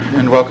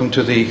and welcome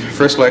to the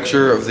first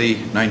lecture of the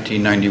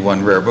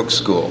 1991 Rare Book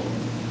School.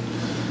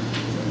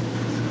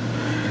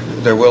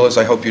 There will, as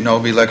I hope you know,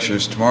 be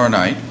lectures tomorrow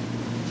night,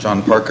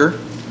 John Parker,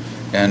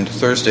 and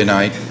Thursday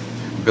night,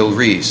 Bill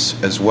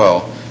Reese as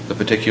well. The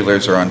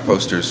particulars are on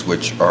posters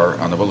which are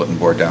on the bulletin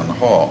board down the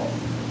hall.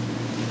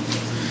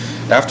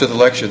 After the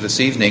lecture this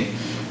evening,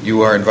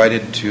 you are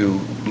invited to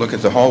look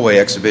at the hallway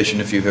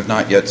exhibition if you have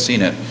not yet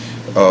seen it,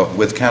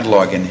 with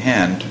catalog in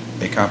hand,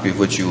 a copy of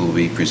which you will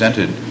be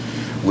presented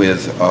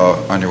with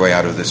on your way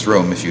out of this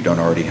room if you don't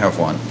already have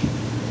one.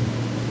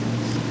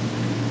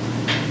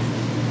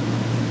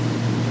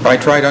 I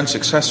tried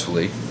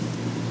unsuccessfully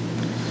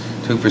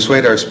to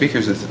persuade our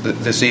speakers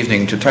this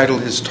evening to title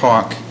his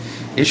talk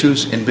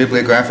Issues in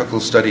Bibliographical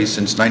Studies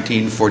Since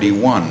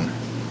 1941.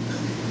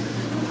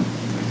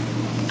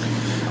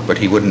 But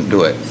he wouldn't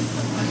do it.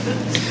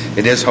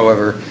 It is,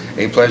 however,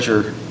 a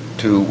pleasure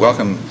to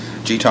welcome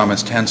G.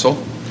 Thomas Tansel,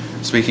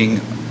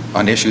 speaking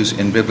on issues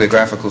in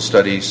bibliographical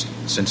studies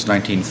since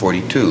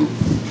 1942.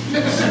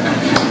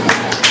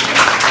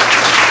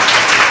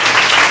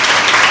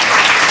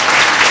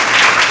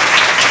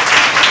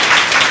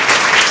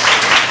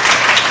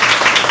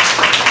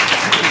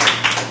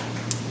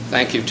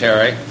 Thank you,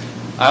 Terry.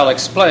 I'll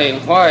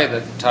explain why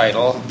the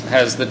title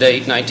has the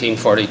date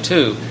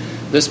 1942.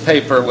 This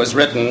paper was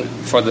written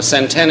for the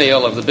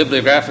centennial of the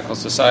Bibliographical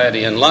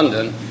Society in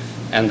London,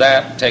 and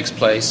that takes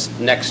place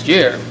next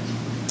year.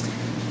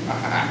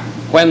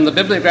 When the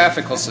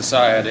Bibliographical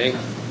Society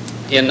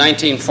in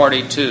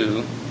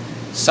 1942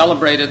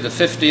 celebrated the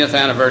 50th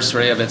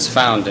anniversary of its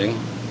founding,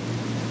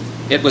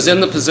 it was in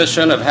the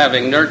position of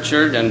having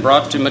nurtured and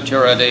brought to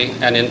maturity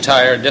an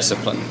entire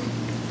discipline.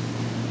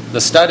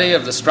 The study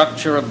of the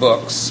structure of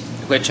books,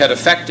 which had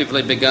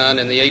effectively begun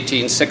in the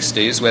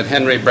 1860s with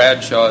Henry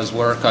Bradshaw's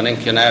work on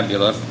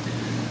incunabula,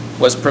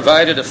 was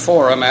provided a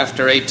forum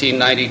after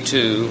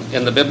 1892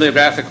 in the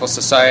Bibliographical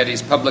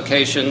Society's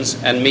publications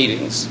and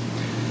meetings.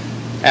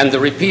 And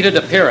the repeated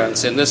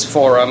appearance in this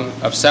forum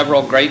of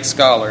several great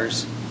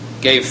scholars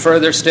gave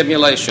further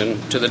stimulation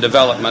to the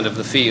development of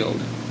the field.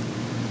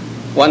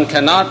 One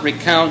cannot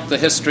recount the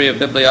history of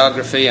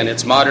bibliography in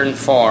its modern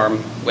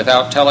form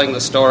without telling the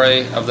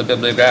story of the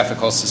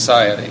Bibliographical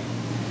Society.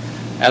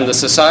 And the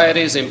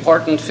Society's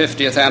important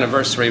 50th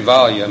anniversary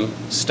volume,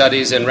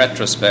 Studies in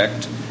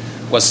Retrospect,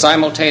 was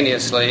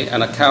simultaneously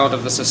an account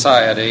of the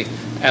Society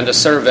and a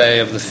survey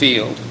of the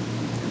field.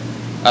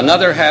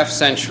 Another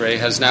half-century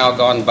has now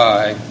gone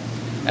by,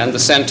 and the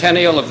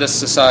centennial of this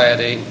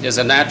society is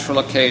a natural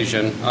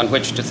occasion on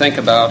which to think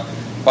about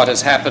what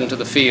has happened to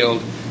the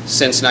field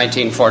since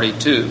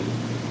 1942.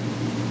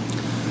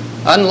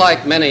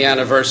 Unlike many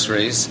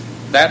anniversaries,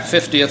 that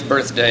 50th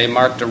birthday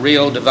marked a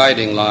real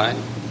dividing line.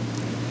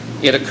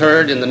 It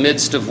occurred in the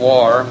midst of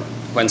war,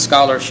 when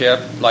scholarship,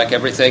 like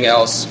everything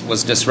else,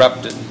 was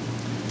disrupted.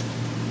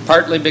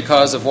 Partly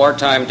because of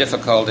wartime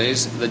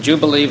difficulties, the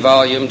Jubilee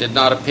volume did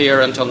not appear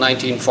until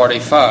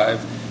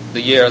 1945,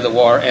 the year the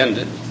war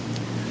ended.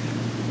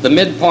 The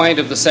midpoint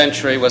of the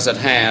century was at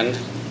hand,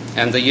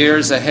 and the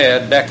years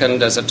ahead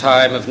beckoned as a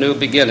time of new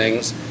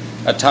beginnings,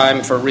 a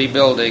time for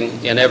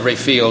rebuilding in every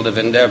field of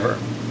endeavor.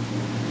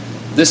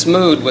 This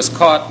mood was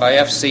caught by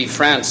F.C.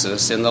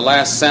 Francis in the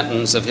last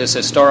sentence of his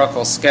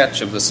historical sketch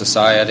of the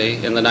Society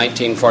in the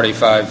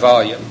 1945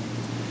 volume.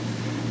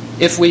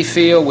 If we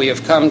feel we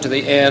have come to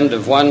the end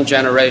of one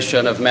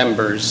generation of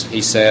members,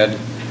 he said,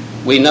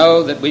 we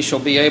know that we shall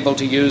be able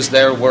to use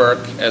their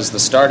work as the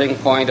starting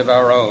point of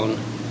our own,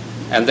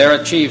 and their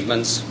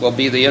achievements will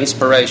be the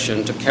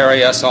inspiration to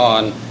carry us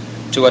on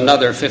to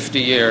another 50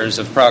 years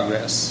of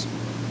progress.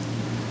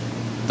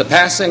 The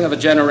passing of a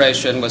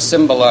generation was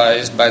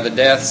symbolized by the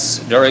deaths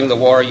during the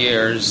war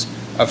years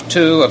of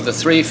two of the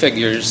three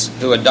figures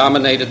who had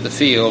dominated the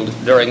field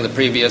during the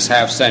previous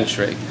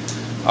half-century,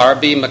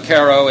 R.B.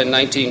 McCarrow in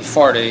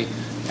 1940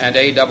 and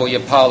A.W.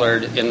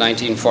 Pollard in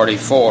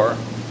 1944.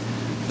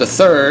 The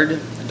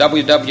third,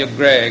 W.W.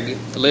 Gregg,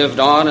 lived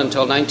on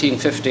until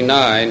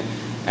 1959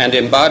 and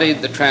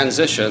embodied the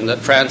transition that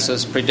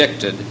Francis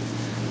predicted,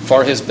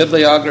 for his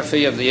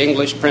bibliography of the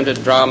English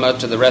printed drama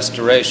to the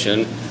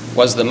Restoration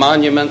was the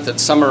monument that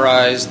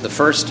summarized the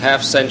first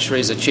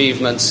half-century's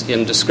achievements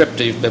in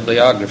descriptive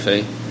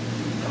bibliography,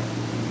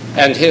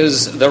 and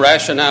his The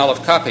Rationale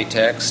of Copy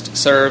Text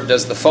served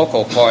as the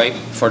focal point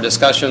for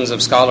discussions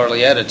of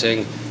scholarly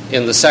editing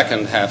in the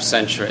second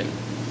half-century.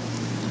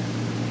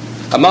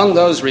 Among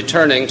those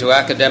returning to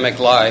academic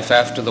life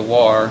after the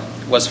war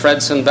was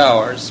Fredson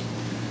Bowers,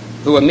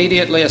 who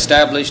immediately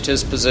established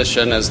his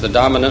position as the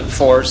dominant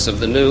force of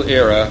the new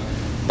era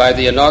by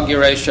the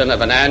inauguration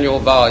of an annual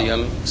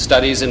volume,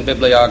 Studies in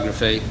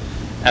Bibliography,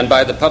 and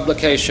by the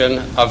publication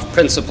of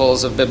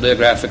Principles of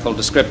Bibliographical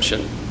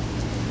Description.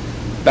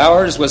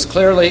 Bowers was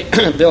clearly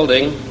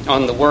building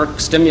on the work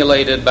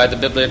stimulated by the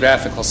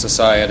Bibliographical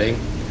Society,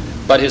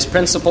 but his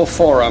principal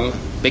forum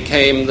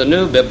became the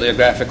new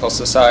Bibliographical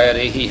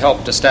Society he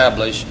helped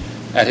establish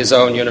at his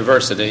own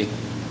university,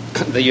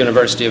 the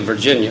University of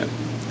Virginia.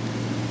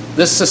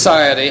 This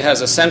society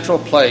has a central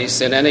place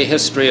in any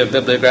history of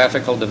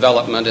bibliographical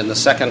development in the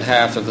second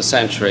half of the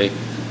century,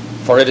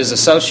 for it is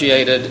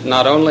associated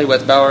not only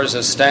with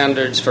Bowers'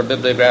 standards for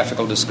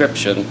bibliographical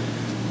description,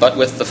 but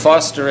with the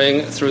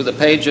fostering, through the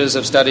pages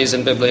of Studies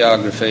in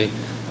Bibliography,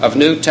 of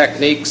new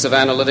techniques of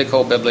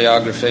analytical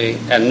bibliography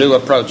and new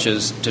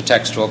approaches to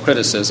textual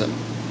criticism.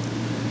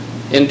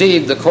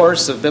 Indeed, the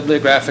course of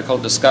bibliographical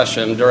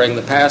discussion during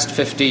the past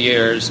 50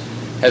 years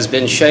has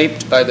been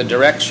shaped by the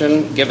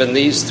direction given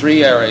these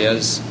three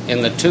areas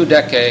in the 2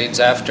 decades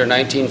after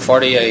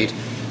 1948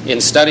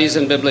 in Studies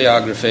in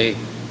Bibliography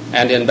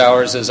and in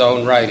Bowers'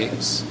 own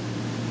writings.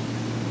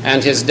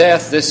 And his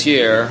death this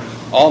year,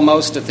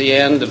 almost at the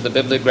end of the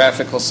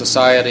Bibliographical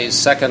Society's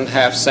second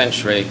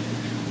half-century,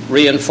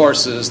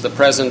 reinforces the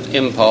present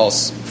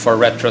impulse for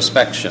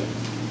retrospection.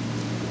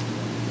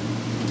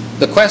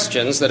 The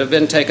questions that have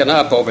been taken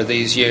up over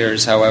these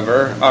years,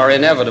 however, are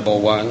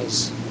inevitable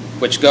ones,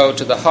 which go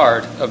to the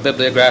heart of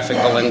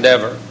bibliographical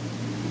endeavor.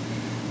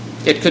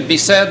 It could be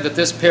said that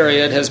this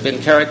period has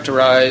been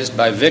characterized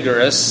by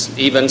vigorous,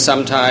 even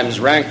sometimes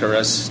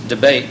rancorous,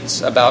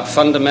 debates about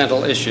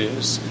fundamental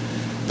issues,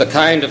 the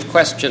kind of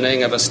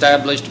questioning of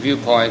established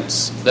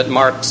viewpoints that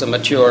marks a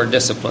mature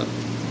discipline.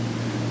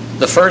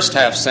 The first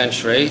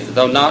half-century,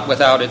 though not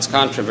without its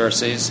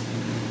controversies,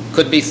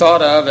 could be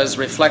thought of as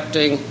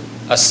reflecting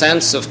a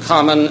sense of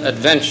common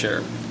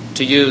adventure,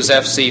 to use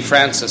F.C.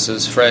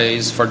 Francis's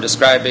phrase for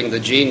describing the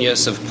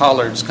genius of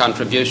Pollard's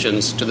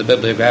contributions to the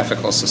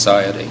Bibliographical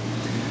Society,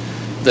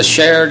 the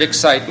shared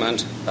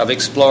excitement of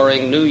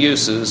exploring new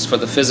uses for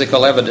the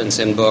physical evidence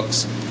in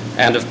books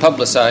and of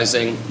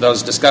publicizing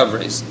those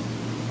discoveries.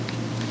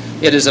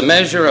 It is a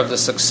measure of the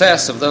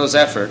success of those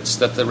efforts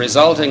that the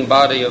resulting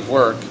body of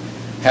work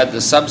had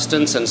the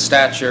substance and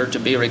stature to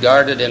be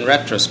regarded in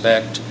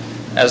retrospect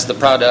as the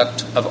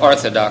product of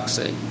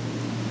orthodoxy.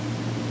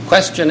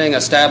 Questioning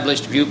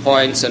established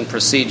viewpoints and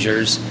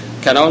procedures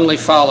can only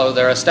follow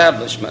their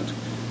establishment,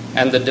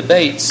 and the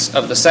debates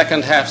of the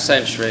second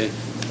half-century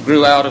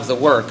grew out of the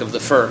work of the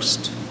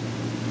first.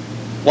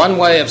 One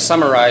way of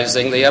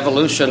summarizing the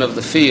evolution of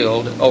the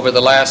field over the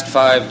last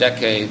 5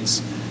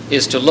 decades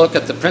is to look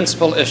at the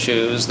principal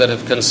issues that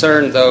have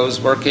concerned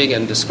those working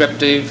in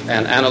descriptive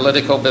and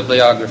analytical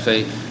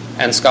bibliography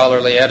and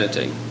scholarly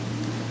editing.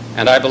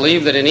 And I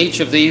believe that in each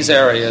of these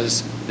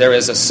areas there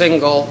is a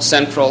single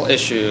central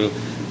issue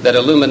that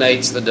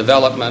illuminates the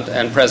development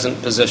and present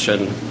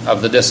position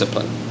of the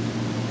discipline.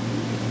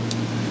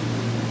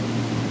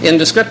 In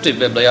descriptive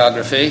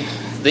bibliography,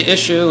 the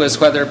issue is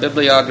whether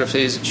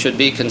bibliographies should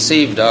be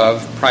conceived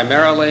of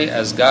primarily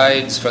as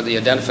guides for the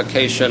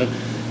identification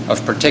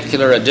of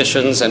particular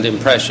editions and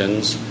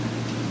impressions,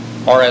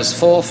 or as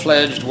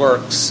full-fledged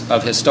works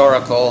of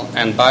historical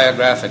and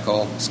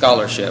biographical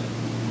scholarship.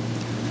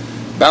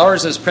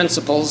 Bowers'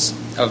 principles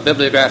of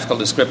bibliographical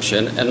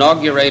description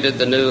inaugurated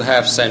the new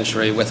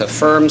half-century with a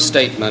firm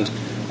statement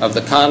of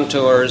the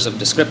contours of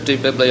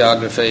descriptive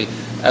bibliography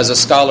as a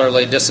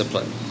scholarly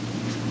discipline.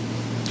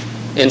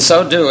 In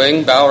so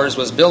doing, Bowers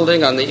was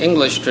building on the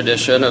English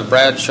tradition of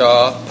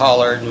Bradshaw,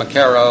 Pollard,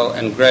 Maquero,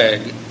 and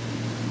Gregg,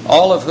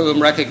 all of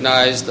whom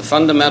recognized the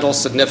fundamental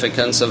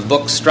significance of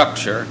book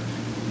structure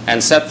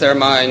and set their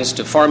minds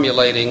to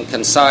formulating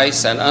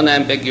concise and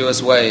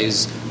unambiguous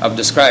ways of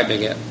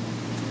describing it.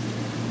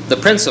 The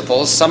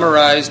principles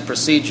summarized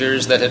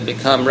procedures that had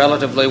become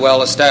relatively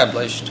well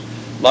established,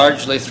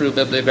 largely through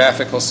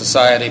Bibliographical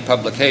Society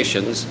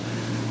publications,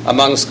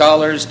 among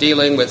scholars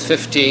dealing with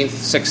 15th,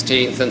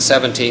 16th, and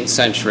 17th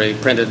century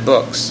printed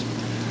books.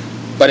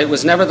 But it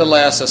was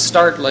nevertheless a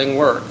startling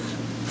work,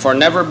 for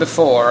never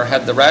before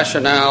had the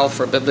rationale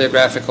for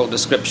bibliographical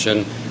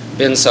description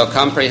been so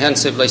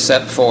comprehensively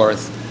set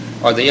forth,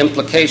 or the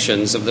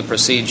implications of the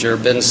procedure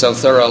been so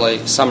thoroughly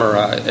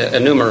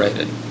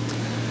enumerated.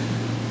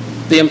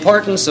 The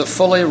importance of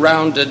fully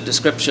rounded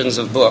descriptions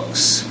of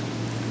books,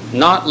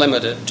 not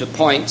limited to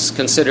points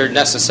considered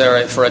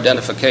necessary for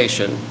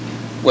identification,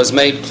 was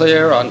made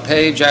clear on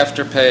page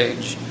after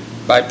page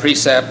by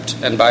precept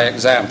and by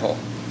example.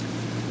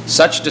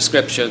 Such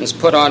descriptions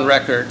put on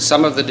record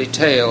some of the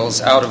details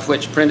out of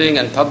which printing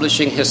and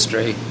publishing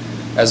history,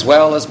 as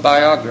well as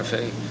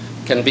biography,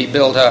 can be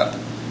built up,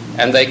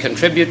 and they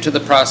contribute to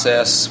the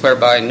process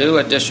whereby new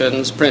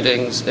editions,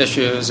 printings,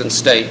 issues, and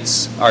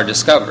states are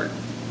discovered.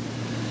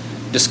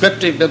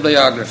 Descriptive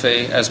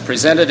bibliography, as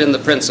presented in the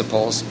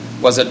principles,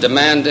 was a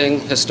demanding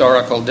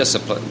historical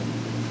discipline.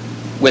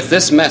 With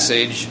this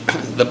message,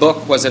 the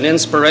book was an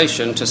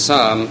inspiration to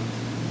some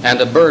and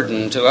a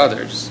burden to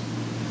others.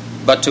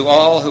 But to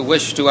all who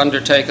wished to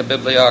undertake a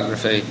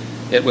bibliography,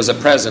 it was a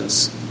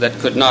presence that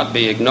could not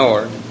be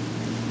ignored.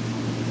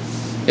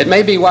 It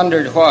may be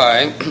wondered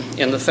why,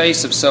 in the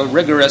face of so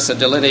rigorous a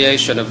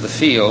delineation of the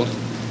field,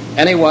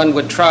 anyone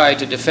would try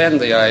to defend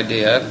the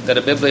idea that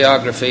a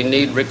bibliography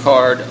need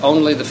record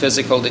only the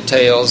physical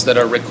details that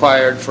are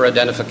required for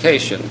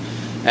identification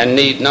and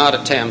need not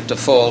attempt a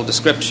full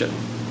description.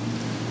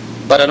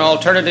 But an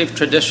alternative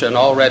tradition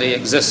already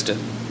existed.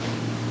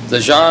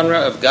 The genre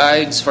of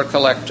guides for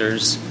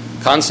collectors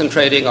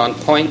concentrating on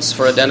points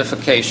for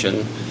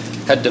identification,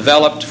 had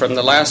developed from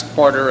the last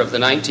quarter of the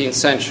 19th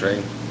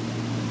century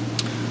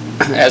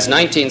as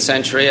 19th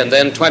century and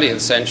then 20th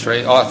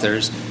century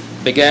authors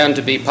began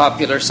to be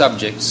popular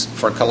subjects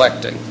for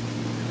collecting.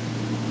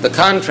 The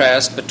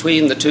contrast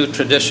between the two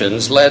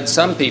traditions led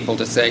some people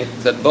to think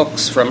that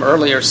books from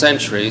earlier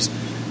centuries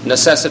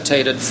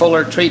necessitated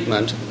fuller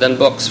treatment than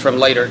books from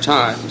later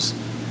times,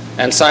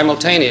 and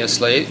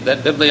simultaneously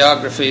that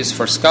bibliographies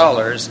for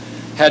scholars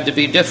had to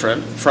be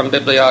different from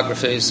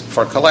bibliographies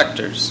for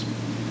collectors.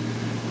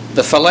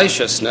 The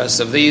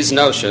fallaciousness of these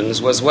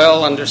notions was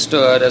well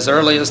understood as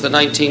early as the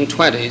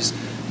 1920s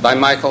by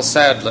Michael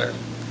Sadler,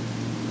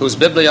 whose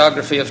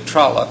bibliography of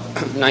Trollope,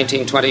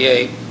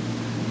 1928,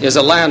 is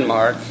a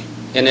landmark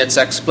in its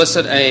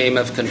explicit aim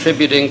of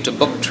contributing to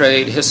book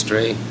trade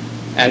history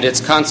and its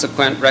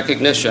consequent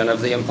recognition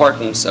of the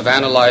importance of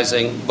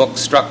analyzing book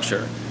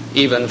structure,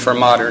 even for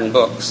modern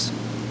books.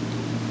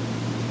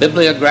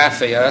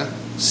 Bibliographia,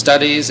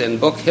 Studies in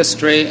Book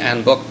History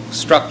and Book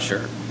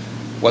Structure,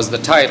 was the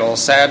title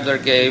Sadler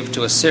gave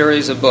to a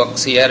series of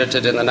books he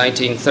edited in the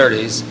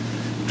 1930s,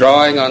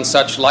 drawing on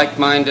such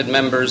like-minded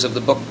members of the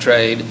book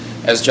trade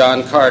as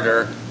John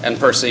Carter and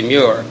Percy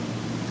Muir.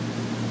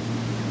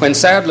 When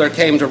Sadler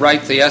came to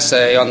write the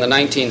essay on the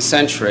 19th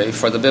century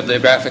for the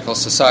Bibliographical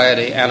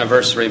Society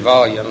anniversary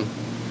volume,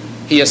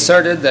 he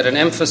asserted that an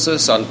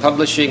emphasis on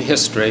publishing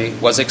history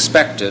was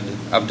expected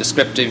of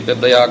descriptive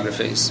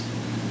bibliographies,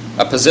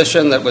 a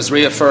position that was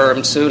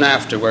reaffirmed soon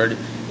afterward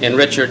in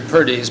Richard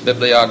Purdy's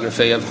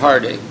bibliography of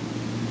Hardy.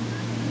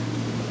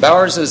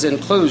 Bowers's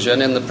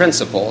inclusion in the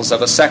principles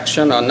of a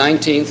section on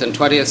 19th and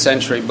 20th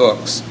century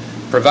books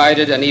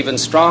provided an even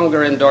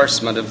stronger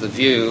endorsement of the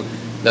view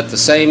that the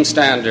same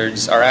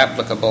standards are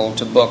applicable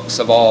to books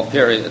of all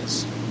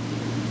periods.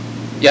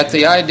 Yet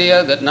the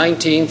idea that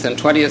 19th and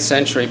 20th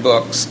century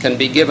books can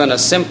be given a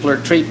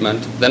simpler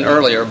treatment than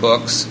earlier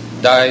books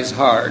dies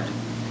hard.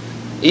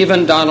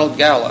 Even Donald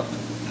Gallup,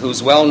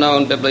 whose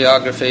well-known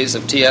bibliographies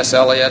of T.S.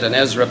 Eliot and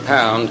Ezra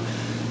Pound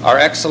are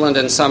excellent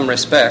in some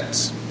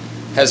respects,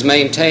 has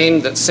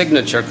maintained that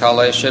signature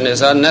collation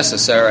is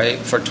unnecessary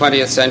for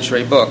 20th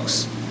century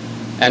books,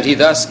 and he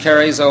thus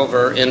carries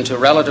over into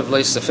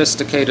relatively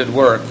sophisticated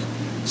work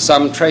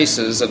some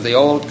traces of the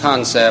old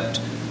concept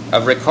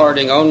of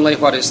recording only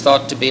what is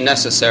thought to be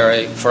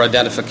necessary for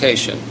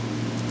identification.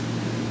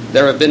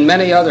 There have been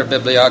many other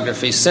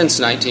bibliographies since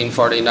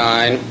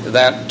 1949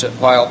 that,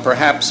 while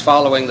perhaps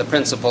following the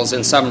principles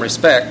in some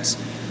respects,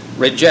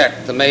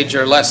 reject the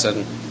major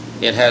lesson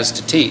it has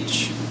to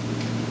teach.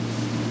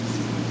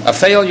 A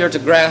failure to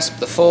grasp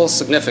the full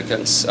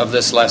significance of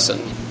this lesson,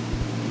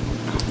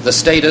 the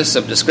status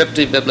of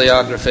descriptive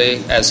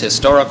bibliography as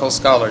historical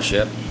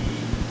scholarship,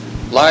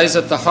 lies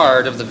at the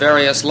heart of the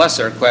various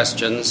lesser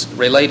questions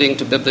relating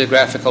to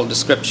bibliographical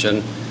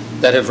description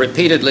that have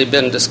repeatedly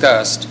been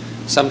discussed,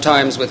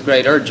 sometimes with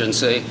great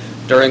urgency,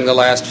 during the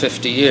last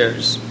 50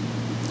 years.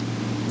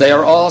 They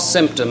are all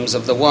symptoms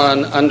of the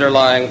one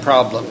underlying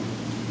problem,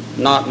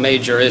 not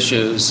major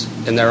issues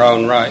in their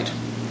own right.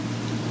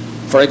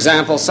 For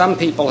example, some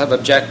people have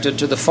objected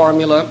to the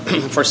formula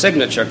for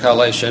signature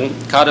collation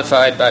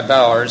codified by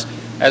Bowers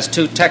as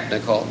too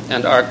technical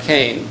and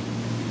arcane.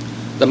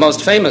 The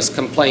most famous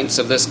complaints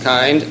of this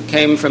kind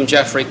came from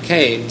Geoffrey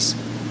Keynes,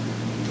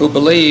 who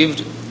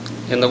believed,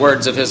 in the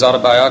words of his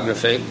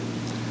autobiography,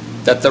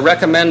 that the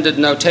recommended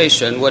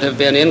notation would have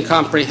been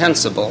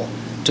incomprehensible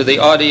to the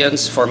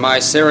audience for my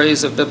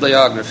series of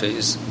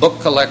bibliographies, book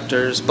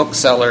collectors,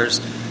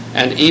 booksellers,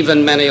 and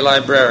even many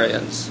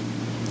librarians.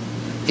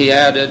 He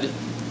added,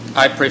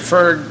 I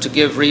preferred to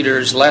give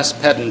readers less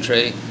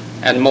pedantry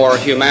and more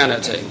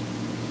humanity.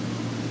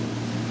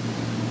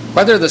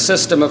 Whether the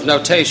system of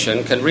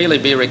notation can really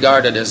be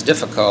regarded as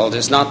difficult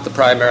is not the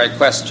primary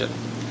question.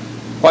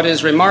 What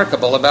is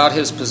remarkable about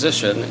his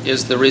position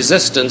is the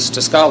resistance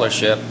to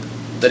scholarship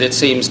that it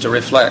seems to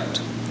reflect.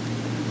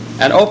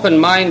 An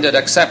open-minded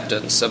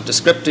acceptance of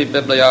descriptive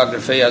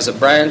bibliography as a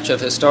branch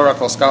of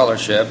historical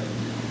scholarship,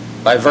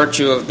 by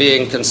virtue of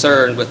being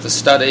concerned with the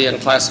study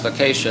and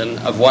classification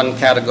of one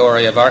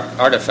category of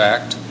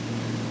artifact,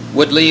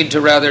 would lead to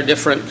rather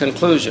different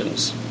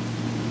conclusions.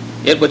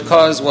 It would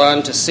cause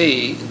one to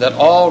see that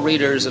all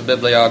readers of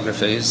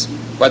bibliographies,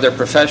 whether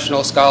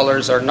professional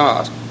scholars or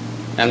not,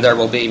 and there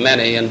will be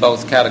many in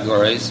both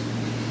categories,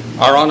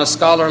 are on a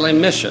scholarly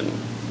mission,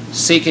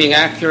 seeking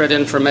accurate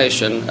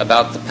information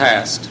about the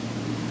past,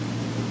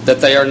 that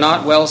they are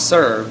not well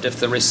served if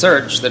the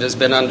research that has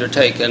been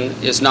undertaken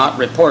is not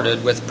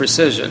reported with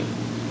precision,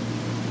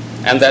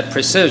 and that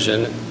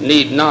precision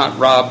need not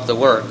rob the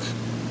work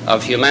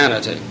of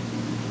humanity.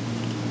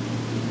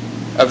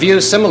 A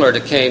view similar to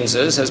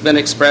Keynes's has been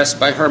expressed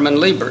by Herman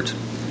Liebert,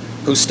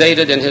 who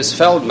stated in his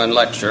Feldman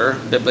lecture,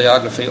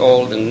 Bibliography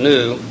Old and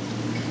New,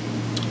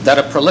 that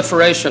a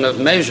proliferation of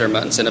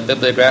measurements in a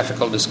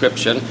bibliographical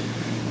description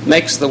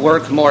makes the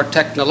work more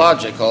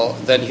technological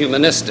than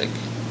humanistic.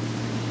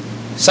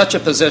 Such a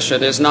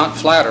position is not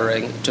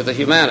flattering to the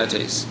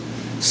humanities,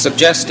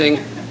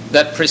 suggesting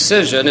that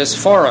precision is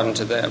foreign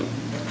to them.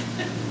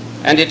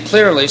 and it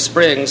clearly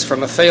springs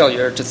from a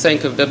failure to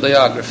think of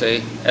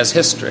bibliography as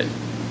history.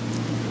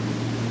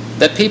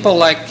 That people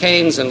like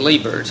Keynes and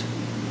Liebert,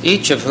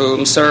 each of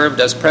whom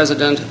served as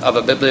president of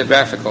a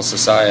bibliographical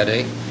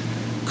society,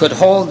 could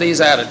hold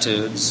these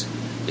attitudes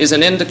is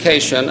an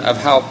indication of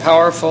how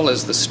powerful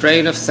is the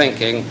strain of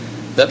thinking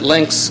that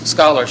links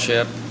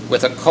scholarship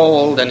with a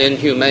cold and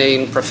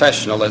inhumane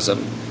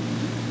professionalism,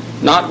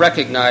 not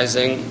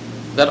recognizing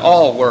that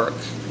all work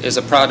is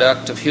a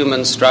product of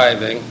human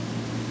striving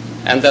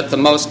and that the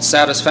most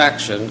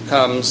satisfaction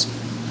comes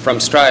from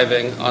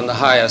striving on the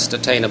highest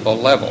attainable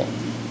level.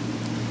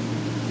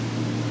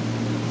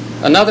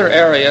 Another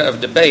area of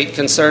debate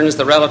concerns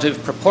the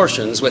relative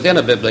proportions within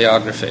a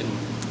bibliography,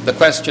 the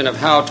question of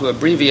how to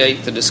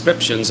abbreviate the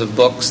descriptions of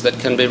books that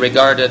can be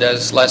regarded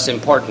as less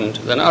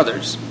important than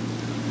others.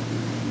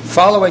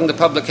 Following the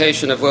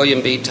publication of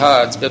William B.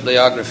 Todd's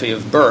Bibliography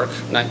of Burke,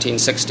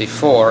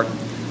 1964,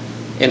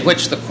 in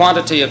which the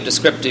quantity of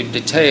descriptive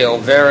detail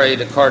varied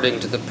according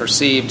to the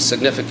perceived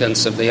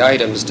significance of the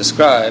items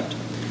described,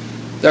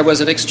 there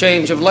was an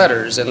exchange of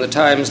letters in the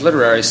Times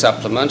Literary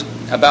Supplement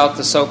about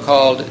the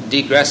so-called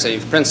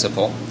degressive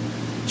principle,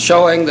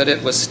 showing that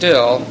it was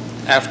still,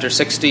 after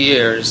 60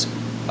 years,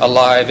 a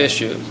live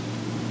issue.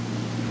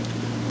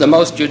 The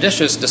most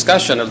judicious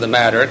discussion of the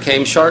matter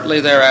came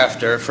shortly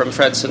thereafter from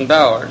Fredson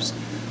Bowers,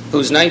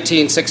 whose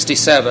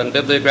 1967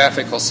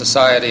 Bibliographical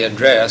Society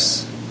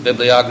address,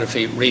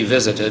 Bibliography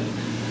Revisited,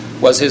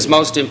 was his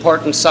most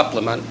important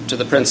supplement to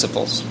the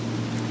principles.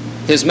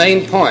 His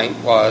main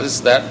point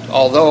was that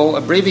although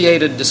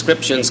abbreviated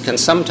descriptions can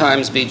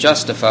sometimes be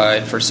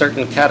justified for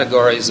certain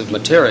categories of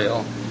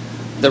material,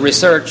 the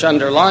research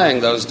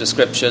underlying those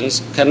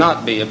descriptions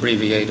cannot be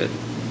abbreviated.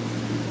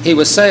 He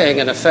was saying,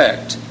 in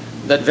effect,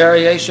 that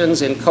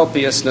variations in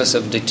copiousness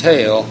of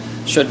detail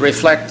should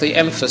reflect the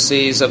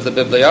emphases of the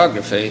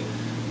bibliography,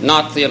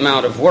 not the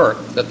amount of work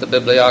that the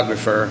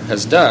bibliographer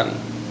has done.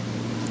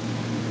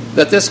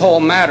 That this whole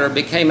matter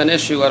became an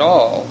issue at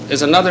all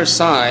is another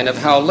sign of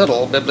how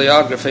little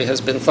bibliography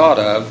has been thought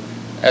of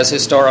as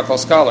historical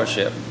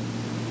scholarship.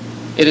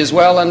 It is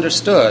well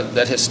understood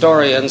that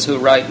historians who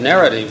write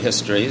narrative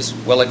histories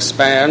will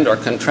expand or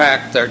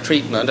contract their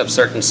treatment of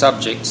certain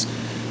subjects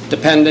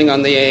depending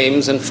on the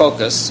aims and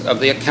focus of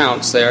the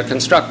accounts they are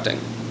constructing.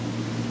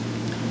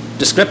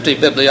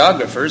 Descriptive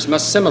bibliographers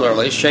must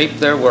similarly shape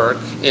their work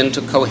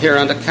into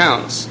coherent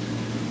accounts,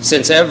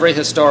 since every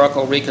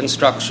historical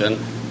reconstruction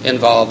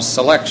involves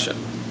selection.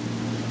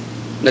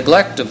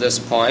 Neglect of this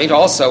point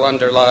also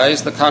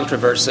underlies the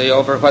controversy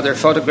over whether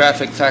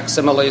photographic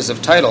facsimiles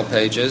of title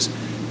pages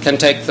can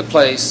take the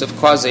place of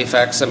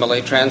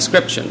quasi-facsimile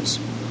transcriptions.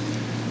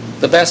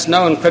 The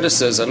best-known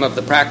criticism of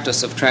the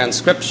practice of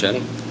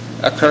transcription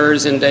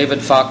occurs in David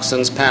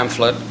Foxon's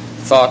pamphlet,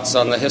 Thoughts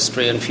on the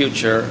History and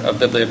Future of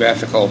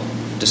Bibliographical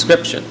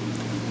Description.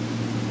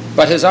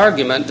 But his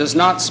argument does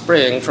not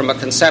spring from a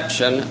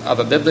conception of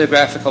a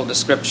bibliographical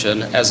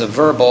description as a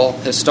verbal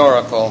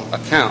historical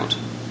account,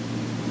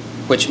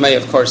 which may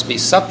of course be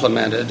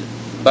supplemented,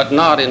 but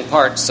not in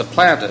part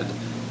supplanted,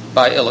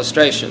 by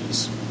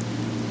illustrations.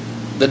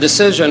 The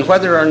decision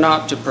whether or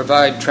not to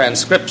provide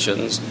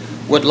transcriptions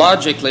would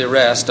logically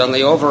rest on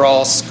the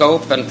overall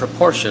scope and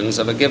proportions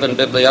of a given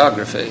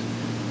bibliography,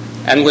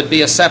 and would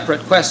be a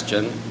separate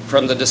question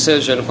from the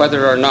decision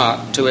whether or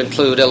not to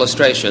include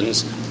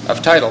illustrations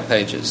of title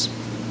pages.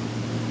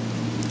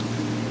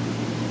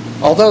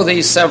 Although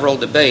these several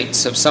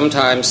debates have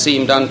sometimes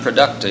seemed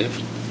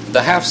unproductive,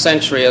 the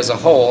half-century as a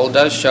whole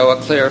does show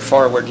a clear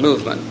forward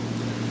movement.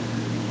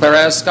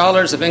 Whereas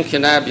scholars of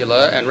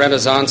incunabula and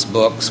Renaissance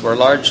books were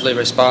largely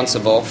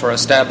responsible for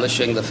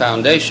establishing the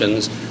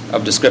foundations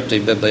of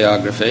descriptive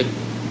bibliography,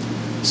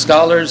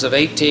 scholars of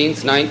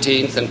 18th,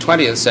 19th, and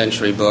 20th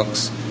century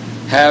books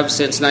have,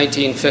 since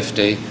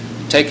 1950,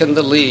 taken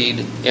the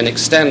lead in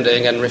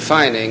extending and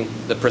refining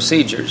the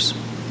procedures.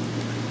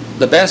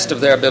 The best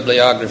of their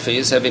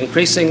bibliographies have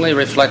increasingly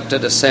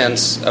reflected a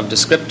sense of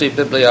descriptive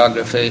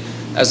bibliography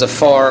as a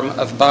form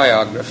of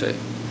biography,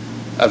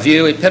 a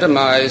view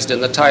epitomized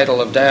in the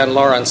title of Dan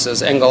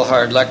Lawrence's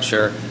Engelhard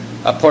lecture,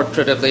 A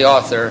Portrait of the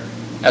Author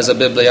as a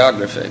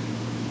Bibliography.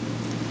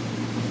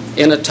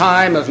 In a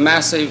time of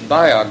massive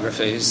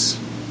biographies,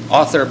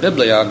 author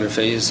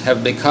bibliographies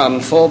have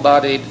become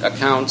full-bodied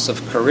accounts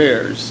of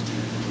careers,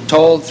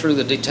 told through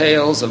the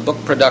details of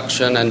book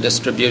production and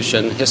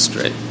distribution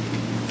history.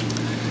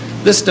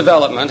 This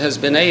development has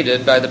been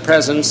aided by the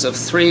presence of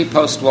 3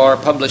 post-war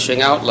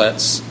publishing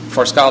outlets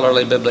for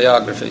scholarly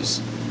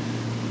bibliographies.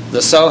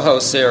 The Soho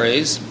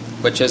series,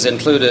 which has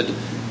included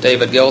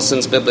David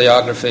Gilson's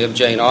bibliography of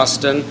Jane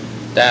Austen,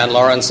 Dan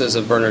Lawrence's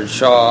of Bernard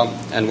Shaw,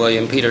 and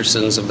William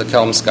Peterson's of the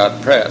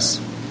Kelmscott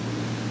Press.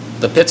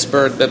 The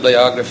Pittsburgh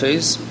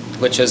bibliographies,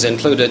 which has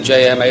included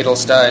J.M.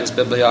 Edelstein's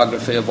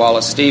bibliography of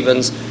Wallace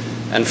Stevens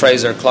and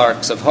Fraser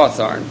Clark's of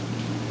Hawthorne.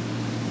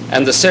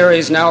 And the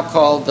series now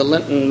called the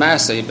Linton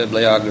Massey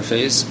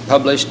bibliographies,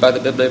 published by the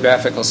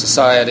Bibliographical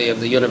Society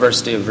of the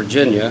University of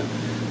Virginia,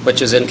 which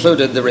has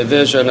included the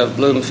revision of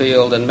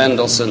Bloomfield and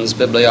Mendelssohn's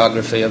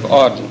bibliography of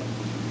Auden.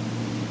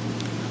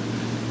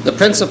 The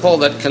principle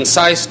that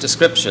concise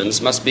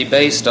descriptions must be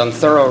based on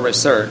thorough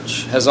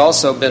research has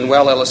also been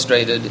well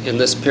illustrated in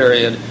this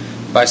period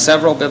by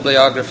several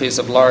bibliographies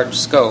of large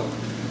scope,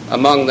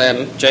 among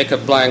them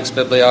Jacob Blank's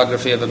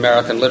Bibliography of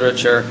American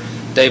Literature,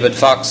 David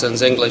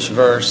Foxon's English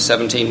Verse,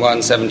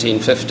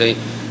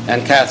 1701-1750,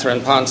 and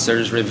Catherine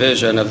Ponser's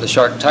revision of the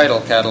Short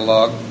Title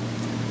Catalog,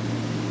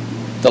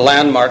 the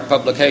landmark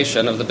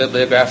publication of the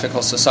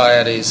Bibliographical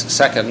Society's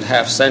second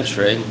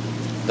half-century,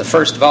 the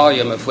first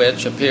volume of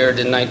which appeared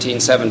in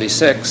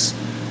 1976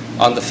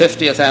 on the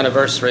 50th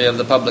anniversary of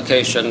the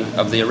publication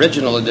of the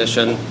original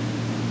edition,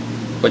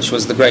 which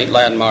was the great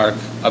landmark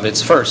of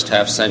its first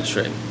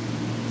half-century.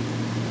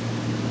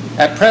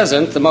 At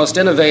present, the most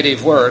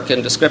innovative work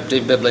in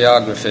descriptive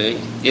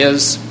bibliography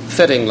is,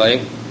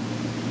 fittingly,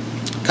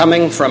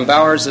 coming from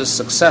Bowers's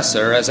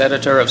successor as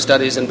editor of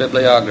Studies in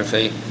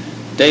Bibliography,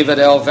 David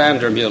L.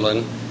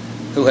 Vandermeulen,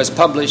 who has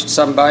published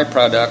some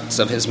byproducts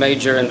of his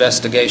major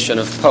investigation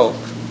of Pope.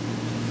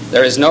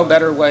 There is no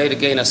better way to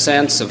gain a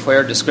sense of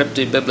where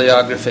descriptive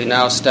bibliography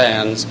now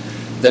stands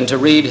than to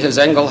read his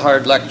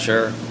Engelhard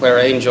lecture, Where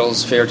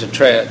Angels Fear to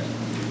Tread.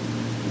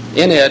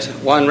 In it,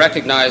 one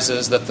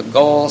recognizes that the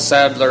goal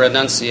Sadler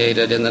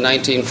enunciated in the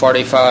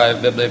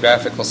 1945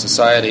 Bibliographical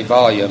Society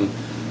volume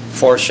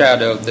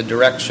foreshadowed the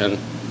direction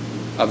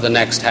of the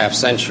next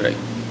half-century.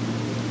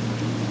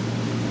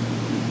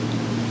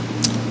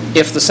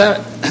 If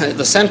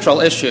the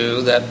central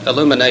issue that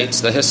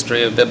illuminates the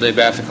history of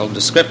bibliographical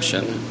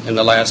description in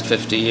the last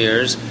 50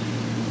 years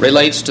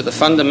relates to the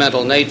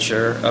fundamental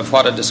nature of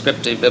what a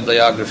descriptive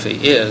bibliography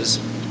is,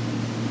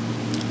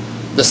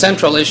 the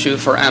central issue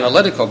for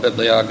analytical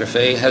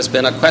bibliography has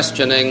been a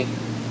questioning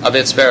of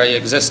its very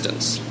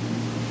existence.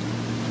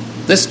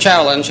 This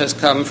challenge has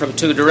come from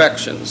two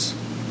directions.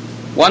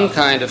 One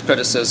kind of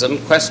criticism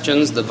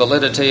questions the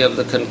validity of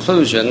the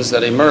conclusions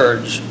that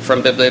emerge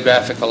from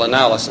bibliographical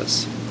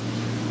analysis.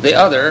 The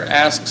other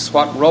asks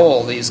what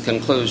role these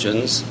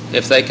conclusions,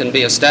 if they can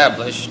be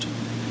established,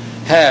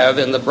 have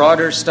in the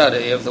broader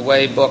study of the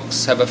way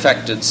books have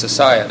affected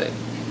society.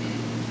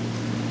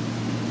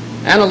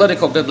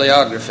 Analytical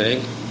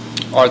bibliography,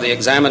 or the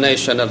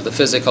examination of the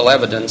physical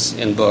evidence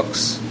in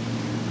books,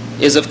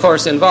 is of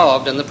course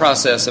involved in the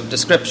process of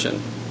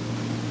description.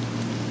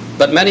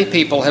 But many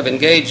people have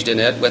engaged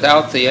in it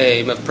without the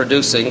aim of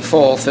producing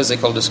full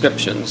physical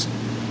descriptions,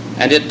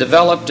 and it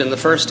developed in the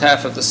first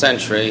half of the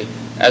century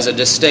as a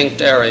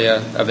distinct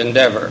area of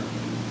endeavor.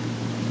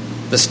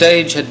 The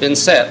stage had been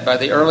set by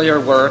the earlier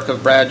work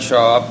of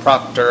Bradshaw,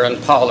 Proctor,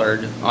 and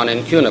Pollard on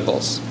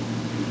incunables,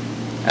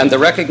 and the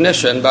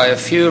recognition by a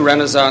few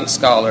Renaissance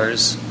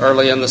scholars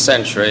early in the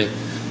century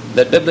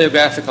that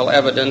bibliographical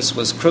evidence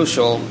was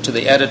crucial to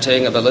the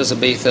editing of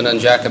Elizabethan and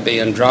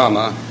Jacobean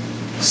drama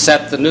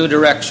set the new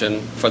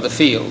direction for the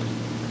field.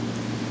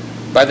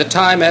 By the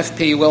time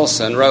F.P.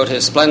 Wilson wrote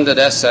his splendid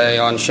essay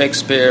on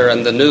Shakespeare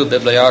and the New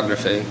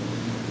Bibliography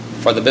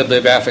for the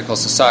Bibliographical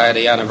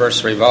Society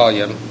anniversary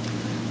volume,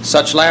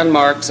 such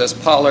landmarks as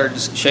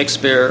Pollard's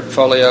Shakespeare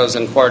Folios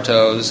and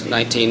Quartos,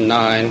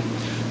 1909,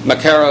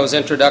 Maccaro's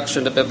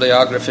Introduction to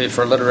Bibliography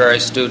for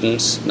Literary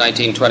Students,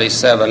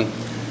 1927,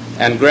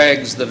 and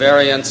Gregg's The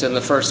Variants in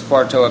the First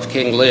Quarto of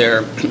King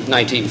Lear,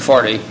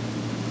 1940,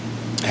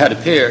 had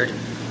appeared,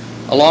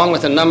 along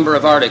with a number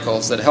of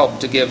articles that helped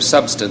to give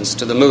substance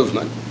to the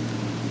movement.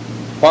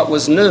 What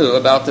was new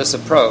about this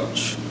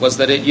approach was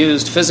that it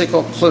used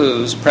physical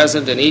clues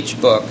present in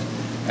each book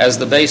as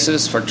the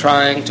basis for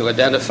trying to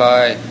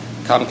identify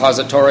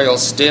compositorial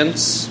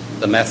stints,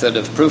 the method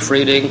of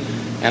proofreading,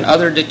 and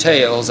other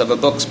details of a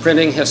book's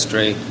printing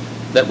history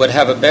that would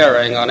have a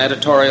bearing on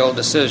editorial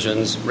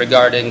decisions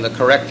regarding the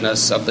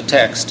correctness of the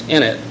text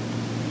in it.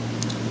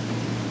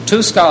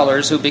 Two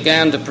scholars who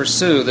began to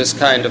pursue this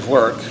kind of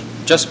work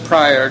just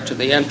prior to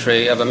the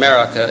entry of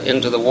America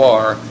into the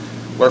war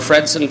were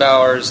Fredson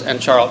Bowers and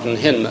Charlton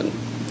Hinman,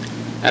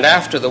 and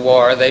after the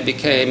war they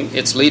became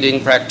its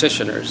leading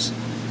practitioners,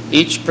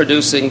 each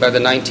producing by the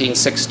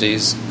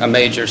 1960s a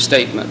major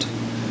statement.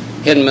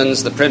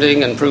 Hinman's The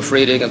Printing and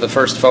Proofreading of the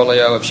First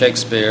Folio of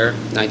Shakespeare,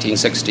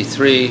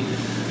 1963,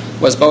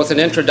 was both an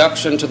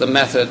introduction to the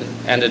method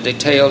and a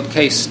detailed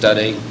case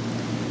study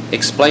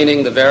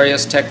explaining the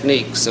various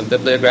techniques of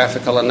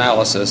bibliographical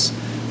analysis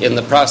in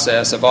the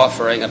process of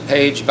offering a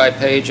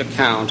page-by-page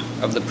account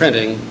of the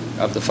printing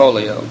of the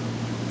folio.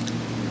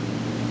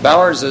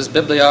 Bowers's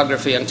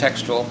Bibliography and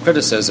Textual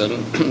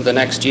Criticism the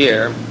next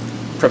year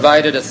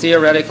provided a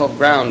theoretical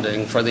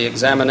grounding for the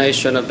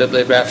examination of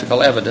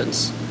bibliographical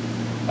evidence,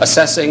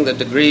 assessing the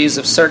degrees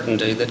of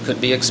certainty that could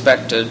be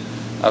expected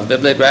of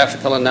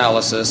bibliographical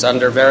analysis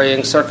under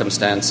varying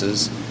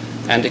circumstances,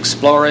 and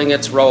exploring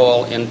its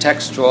role in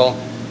textual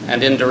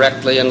and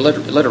indirectly in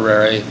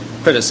literary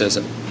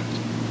criticism.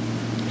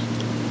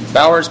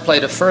 Bowers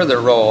played a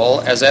further role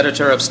as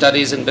editor of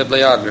Studies in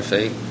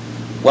Bibliography,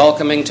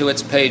 welcoming to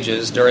its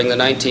pages during the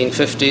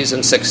 1950s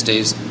and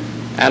 60s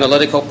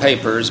analytical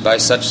papers by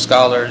such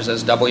scholars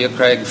as W.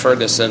 Craig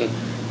Ferguson,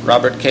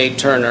 Robert K.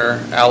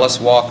 Turner, Alice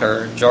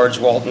Walker, George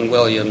Walton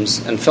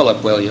Williams, and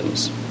Philip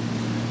Williams.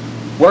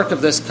 Work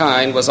of this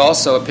kind was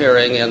also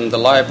appearing in the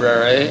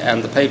library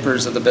and the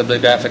papers of the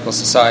Bibliographical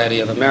Society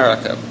of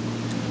America.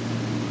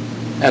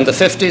 And the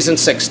 50s and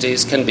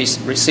 60s can be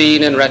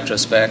seen in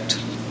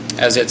retrospect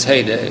as its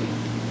heyday.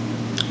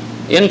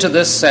 Into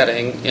this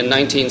setting in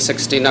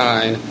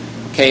 1969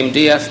 came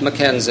D.F.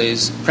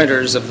 Mackenzie's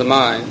Printers of the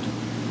Mind,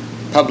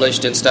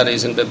 published in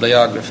Studies in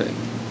Bibliography.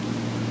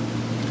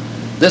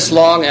 This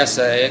long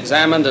essay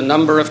examined a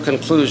number of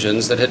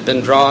conclusions that had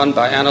been drawn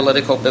by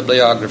analytical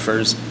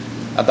bibliographers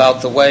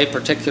about the way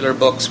particular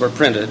books were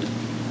printed,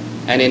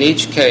 and in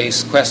each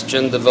case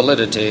questioned the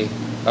validity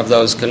of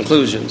those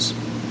conclusions.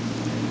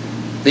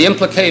 The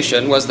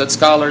implication was that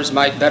scholars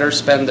might better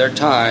spend their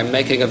time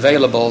making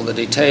available the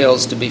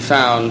details to be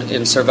found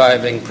in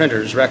surviving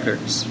printers'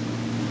 records.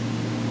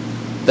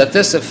 That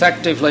this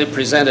effectively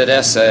presented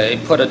essay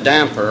put a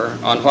damper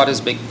on what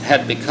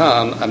had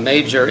become a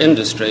major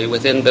industry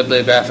within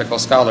bibliographical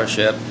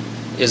scholarship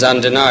is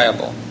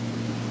undeniable.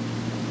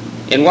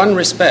 In one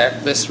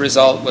respect, this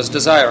result was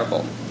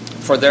desirable,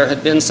 for there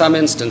had been some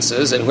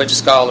instances in which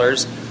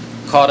scholars,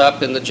 caught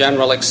up in the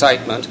general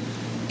excitement,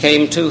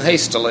 came too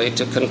hastily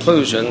to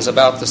conclusions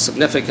about the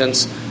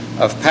significance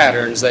of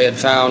patterns they had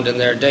found in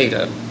their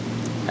data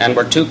and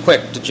were too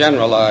quick to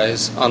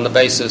generalize on the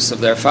basis of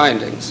their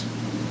findings.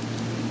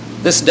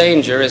 This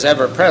danger is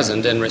ever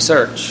present in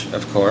research,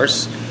 of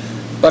course,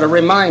 but a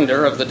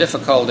reminder of the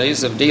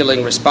difficulties of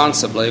dealing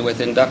responsibly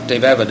with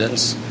inductive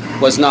evidence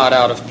was not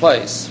out of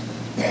place.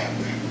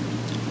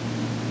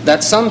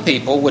 That some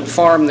people would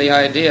form the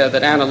idea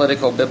that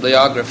analytical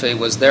bibliography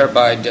was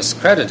thereby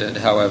discredited,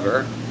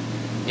 however,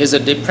 is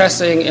a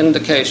depressing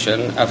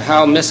indication of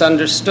how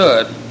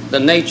misunderstood the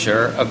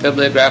nature of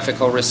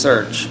bibliographical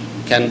research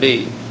can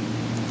be.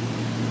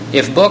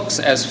 If books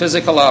as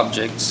physical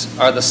objects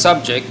are the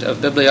subject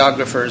of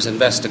bibliographers'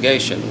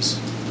 investigations,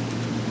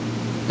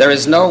 there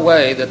is no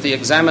way that the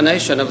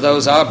examination of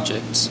those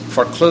objects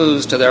for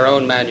clues to their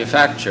own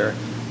manufacture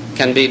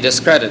can be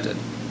discredited.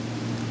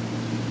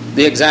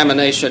 The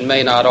examination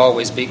may not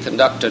always be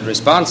conducted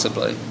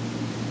responsibly,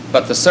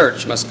 but the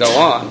search must go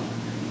on,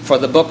 for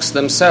the books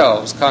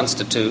themselves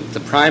constitute the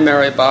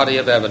primary body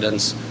of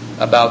evidence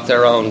about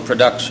their own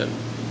production.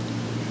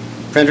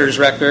 Printers'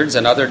 records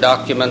and other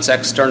documents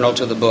external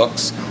to the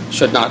books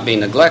should not be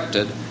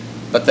neglected,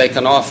 but they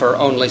can offer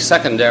only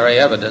secondary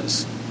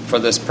evidence for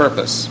this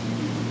purpose.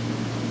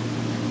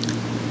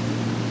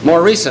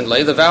 More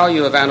recently, the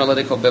value of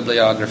analytical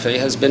bibliography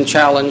has been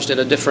challenged in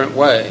a different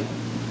way,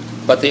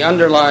 but the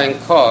underlying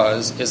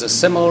cause is a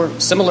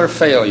similar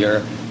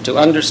failure to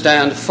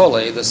understand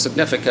fully the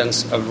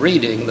significance of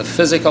reading the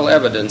physical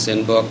evidence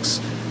in books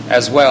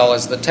as well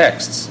as the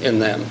texts in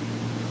them.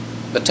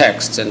 The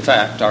texts, in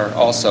fact, are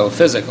also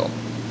physical.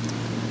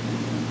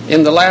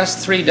 In the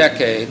last 3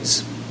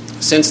 decades,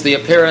 since the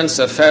appearance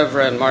of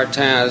Febvre and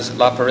Martin's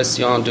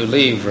L'Apparition du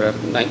Livre,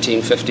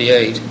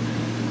 1958,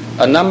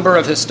 a number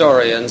of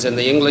historians in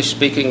the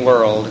English-speaking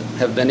world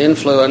have been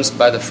influenced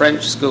by the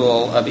French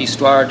school of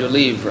Histoire du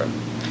Livre,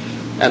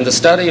 and the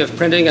study of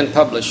printing and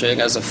publishing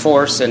as a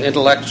force in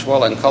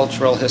intellectual and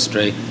cultural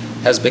history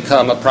has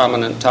become a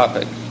prominent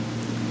topic.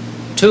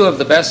 2 of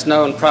the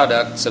best-known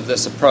products of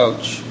this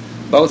approach,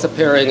 both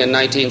appearing in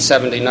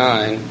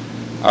 1979,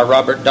 are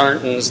Robert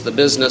Darnton's The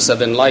Business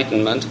of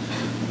Enlightenment,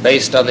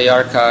 based on the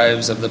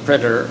archives of the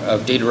printer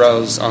of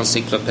Diderot's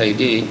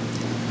Encyclopédie,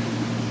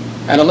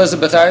 and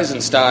Elizabeth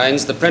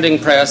Eisenstein's The Printing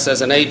Press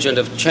as an Agent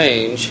of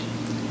Change,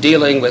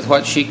 dealing with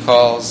what she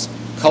calls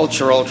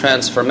cultural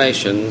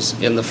transformations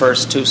in the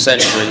first 2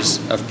 centuries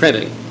of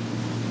printing.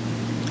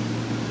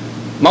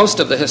 Most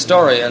of the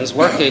historians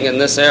working in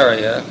this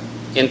area,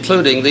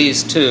 including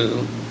these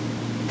 2,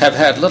 have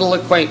had little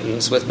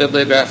acquaintance with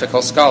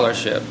bibliographical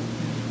scholarship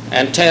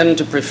and tend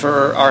to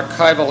prefer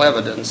archival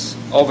evidence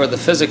over the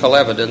physical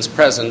evidence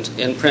present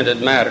in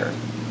printed matter.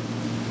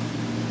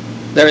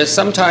 There is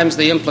sometimes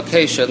the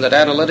implication that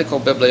analytical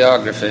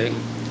bibliography,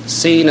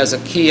 seen as a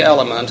key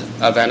element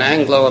of an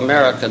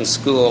Anglo-American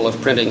school of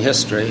printing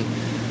history,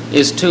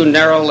 is too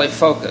narrowly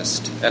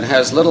focused and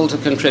has little to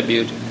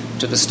contribute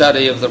to the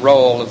study of the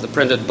role of the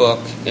printed book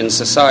in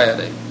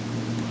society.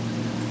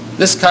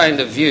 This kind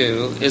of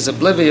view is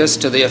oblivious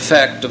to the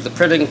effect of the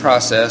printing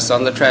process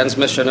on the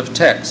transmission of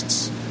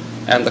texts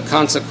and the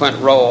consequent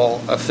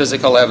role of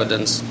physical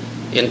evidence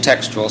in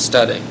textual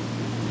study.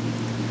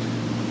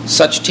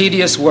 Such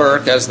tedious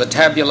work as the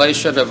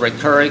tabulation of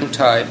recurring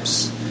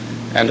types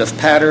and of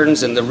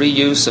patterns in the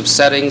reuse of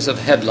settings of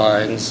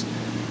headlines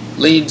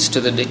leads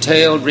to the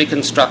detailed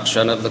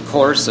reconstruction of the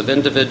course of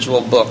individual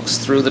books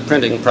through the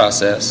printing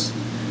process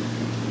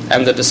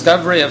and the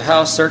discovery of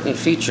how certain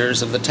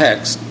features of the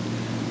text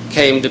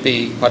came to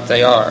be what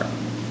they are.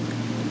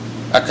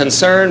 A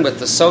concern with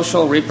the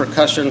social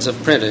repercussions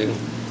of printing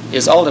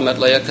is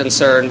ultimately a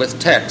concern with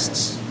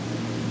texts,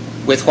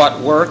 with what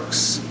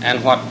works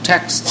and what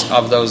texts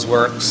of those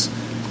works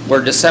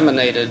were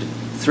disseminated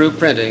through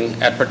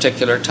printing at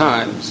particular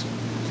times.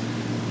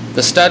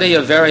 The study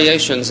of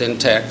variations in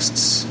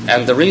texts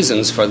and the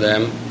reasons for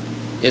them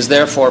is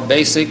therefore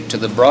basic to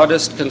the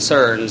broadest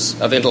concerns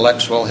of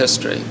intellectual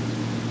history,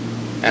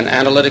 and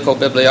analytical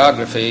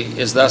bibliography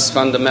is thus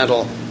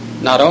fundamental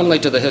not only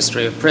to the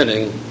history of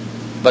printing,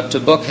 but to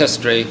book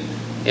history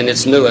in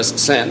its newest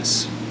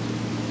sense.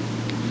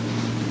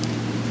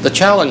 The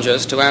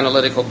challenges to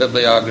analytical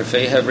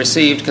bibliography have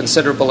received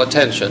considerable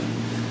attention,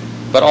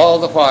 but all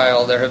the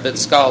while there have been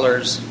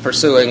scholars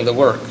pursuing the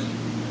work.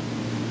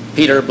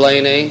 Peter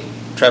Blaney,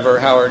 Trevor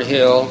Howard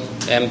Hill,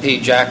 M.P.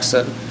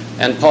 Jackson,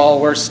 and Paul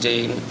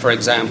Werstein, for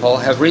example,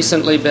 have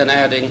recently been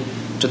adding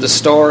to the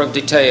store of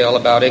detail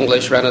about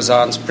English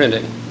Renaissance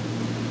printing.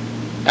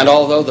 And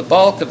although the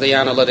bulk of the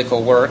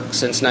analytical work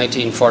since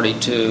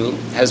 1942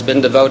 has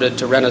been devoted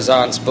to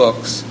Renaissance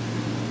books,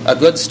 a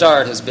good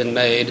start has been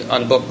made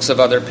on books of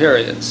other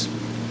periods.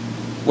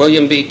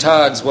 William B.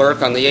 Todd's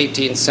work on the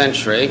 18th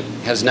century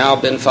has now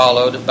been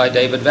followed by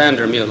David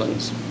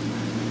Vandermeulen's.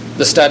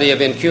 The study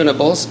of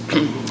incunables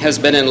has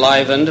been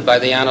enlivened by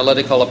the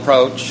analytical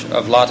approach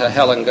of Lotte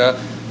Hellinga,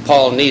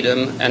 Paul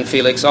Needham, and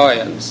Felix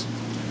Oyens.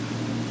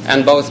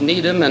 And both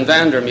Needham and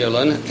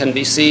Vandermeulen can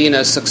be seen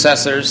as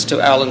successors to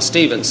Alan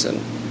Stevenson,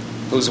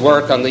 whose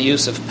work on the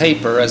use of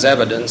paper as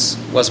evidence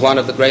was one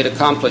of the great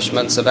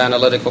accomplishments of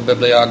analytical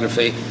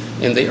bibliography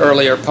in the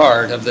earlier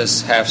part of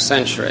this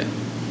half-century.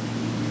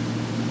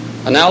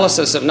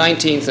 Analysis of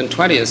 19th and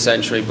 20th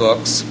century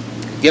books,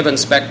 given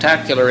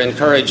spectacular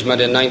encouragement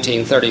in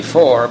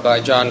 1934 by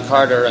John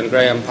Carter and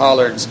Graham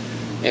Pollard's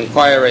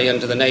inquiry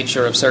into the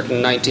nature of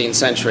certain 19th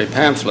century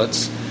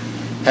pamphlets,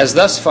 has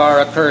thus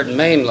far occurred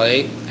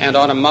mainly and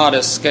on a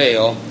modest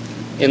scale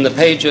in the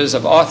pages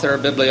of author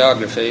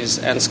bibliographies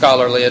and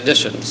scholarly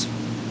editions.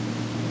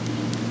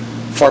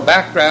 For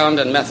background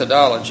and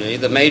methodology,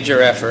 the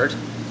major effort,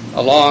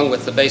 along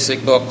with the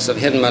basic books of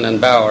Hinman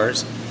and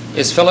Bowers,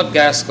 is Philip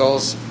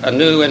Gaskell's A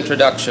New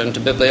Introduction to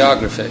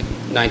Bibliography,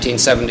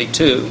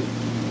 1972.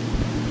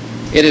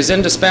 It is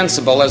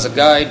indispensable as a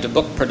guide to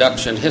book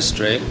production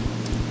history,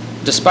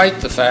 despite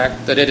the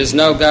fact that it is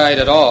no guide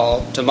at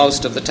all to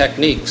most of the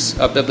techniques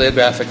of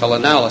bibliographical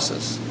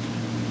analysis,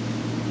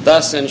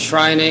 thus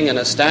enshrining in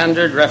a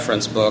standard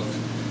reference book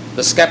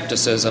the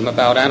skepticism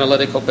about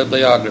analytical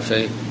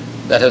bibliography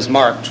that has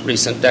marked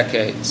recent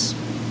decades.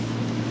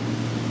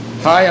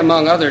 High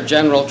among other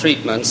general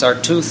treatments are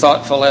two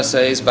thoughtful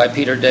essays by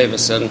Peter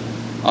Davison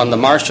on the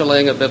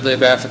marshalling of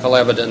bibliographical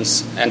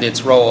evidence and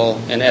its role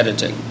in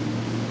editing.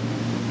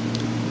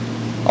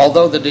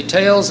 Although the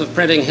details of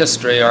printing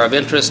history are of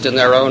interest in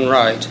their own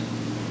right,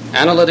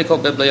 analytical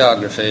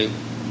bibliography,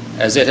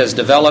 as it has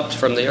developed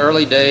from the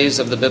early days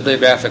of the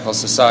Bibliographical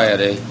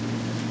Society,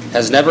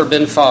 has never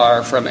been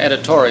far from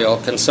editorial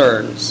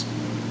concerns.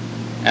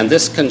 And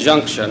this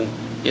conjunction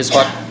is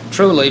what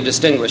truly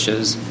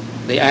distinguishes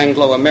the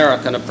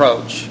Anglo-American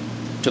approach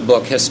to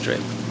book history.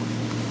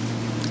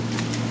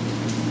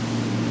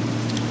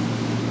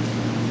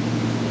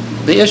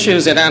 The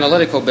issues in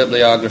analytical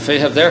bibliography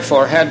have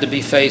therefore had to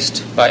be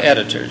faced by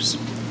editors.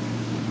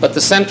 But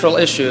the central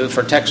issue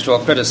for textual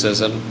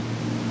criticism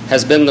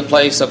has been the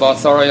place of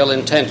authorial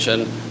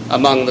intention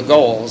among the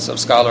goals of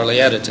scholarly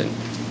editing.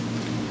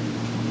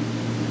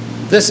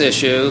 This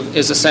issue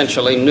is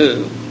essentially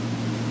new.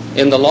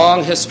 In the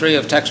long history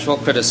of textual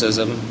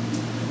criticism,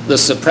 the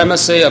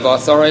supremacy of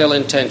authorial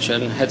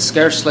intention had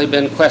scarcely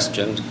been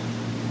questioned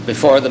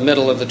before the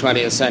middle of the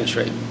 20th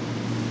century.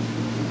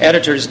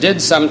 Editors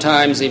did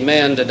sometimes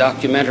emend a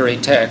documentary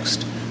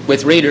text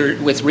with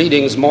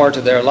readings more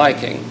to their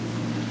liking,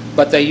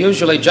 but they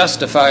usually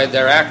justified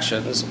their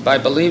actions by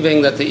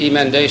believing that the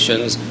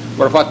emendations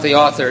were what the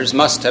authors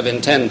must have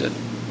intended.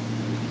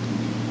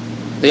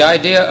 The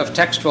idea of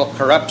textual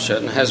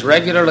corruption has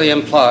regularly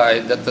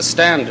implied that the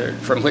standard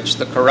from which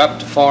the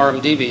corrupt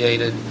form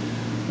deviated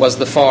was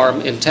the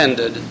form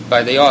intended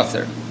by the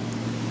author.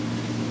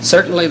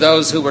 Certainly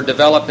those who were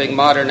developing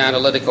modern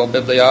analytical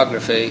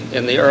bibliography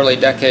in the early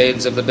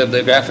decades of the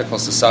Bibliographical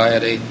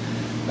Society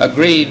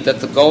agreed that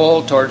the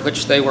goal toward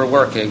which they were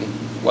working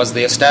was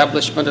the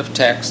establishment of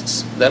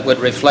texts that would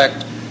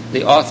reflect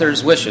the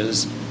author's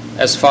wishes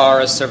as far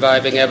as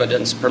surviving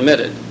evidence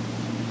permitted.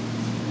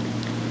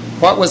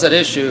 What was at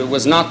issue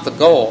was not the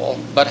goal,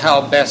 but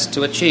how best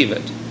to achieve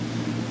it,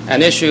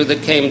 an issue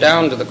that came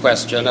down to the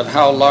question of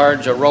how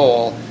large a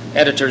role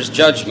editor's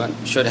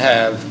judgment should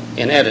have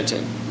in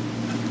editing.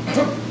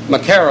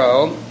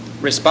 Maquero,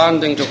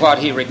 responding to what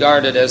he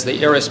regarded as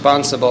the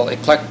irresponsible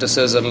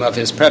eclecticism of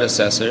his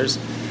predecessors,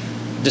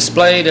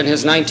 displayed in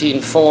his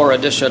 1904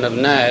 edition of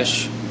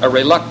Nash a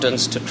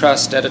reluctance to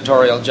trust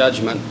editorial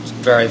judgment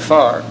very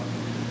far.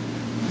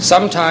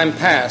 Some time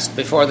passed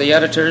before the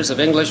editors of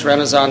English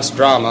Renaissance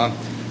drama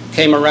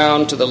came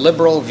around to the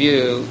liberal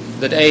view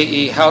that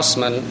A.E.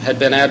 Housman had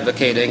been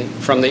advocating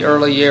from the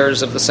early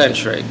years of the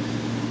century,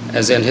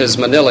 as in his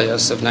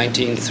Manilius of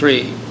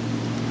 1903.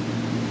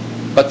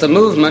 But the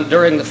movement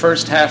during the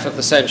first half of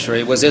the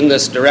century was in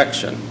this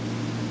direction,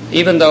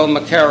 even though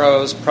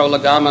Maquero's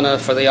Prolegomena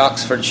for the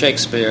Oxford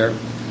Shakespeare,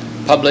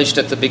 published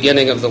at the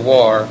beginning of the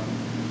war,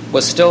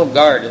 was still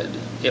guarded,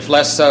 if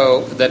less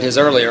so than his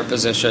earlier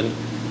position,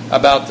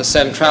 about the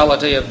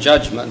centrality of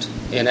judgment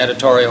in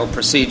editorial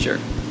procedure.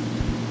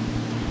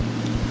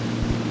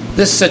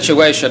 This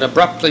situation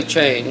abruptly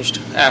changed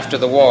after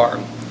the war,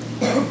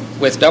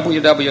 with W.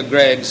 W.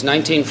 Gregg's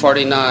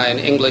 1949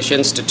 English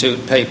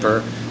Institute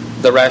paper,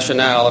 The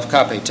Rationale of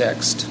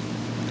Copytext.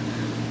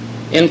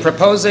 In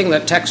proposing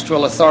that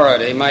textual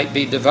authority might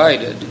be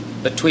divided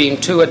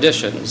between two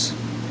editions,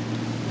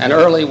 an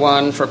early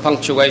one for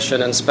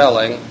punctuation and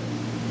spelling,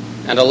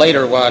 and a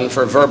later one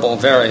for verbal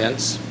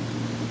variants,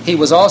 he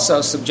was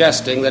also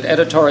suggesting that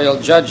editorial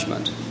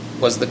judgment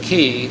was the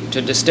key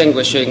to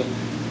distinguishing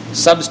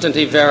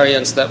substantive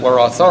variants that were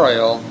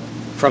authorial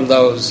from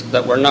those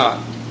that were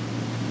not.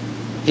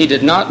 He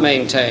did not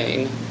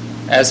maintain,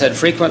 as had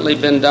frequently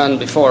been done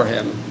before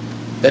him,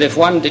 that if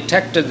one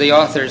detected the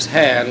author's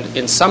hand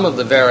in some of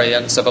the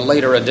variants of a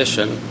later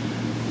edition,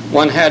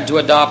 one had to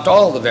adopt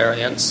all the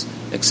variants,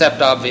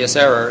 except obvious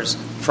errors,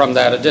 from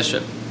that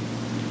edition.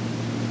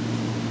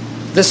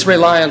 This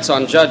reliance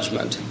on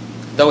judgment,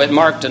 though it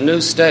marked a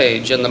new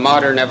stage in the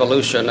modern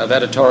evolution of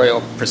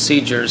editorial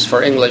procedures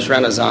for English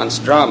Renaissance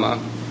drama,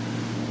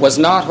 was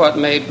not what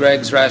made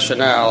Gregg's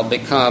rationale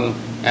become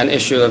an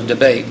issue of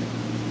debate.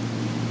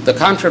 The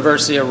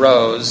controversy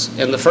arose,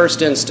 in the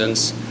first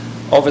instance,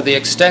 over the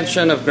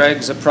extension of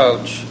Gregg's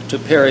approach to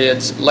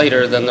periods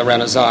later than the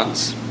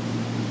Renaissance.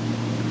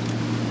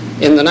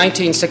 In the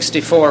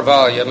 1964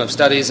 volume of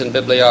Studies in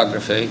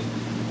Bibliography,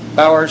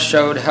 Bowers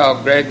showed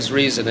how Gregg's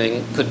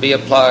reasoning could be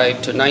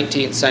applied to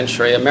 19th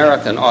century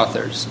American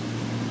authors,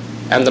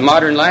 and the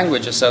Modern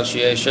Language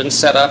Association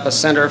set up a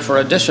Center for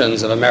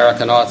Editions of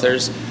American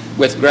Authors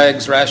with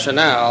Gregg's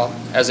rationale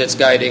as its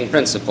guiding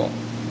principle.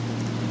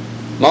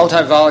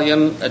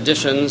 Multi-volume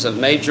editions of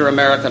major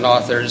American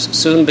authors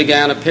soon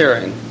began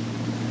appearing,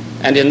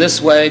 and in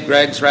this way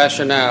Gregg's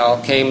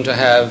rationale came to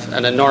have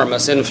an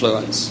enormous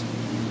influence.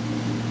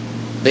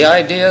 The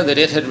idea that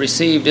it had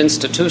received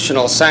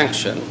institutional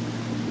sanction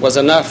was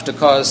enough to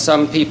cause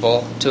some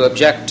people to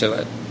object to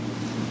it,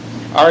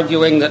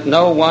 arguing that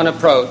no one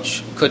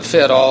approach could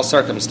fit all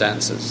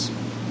circumstances.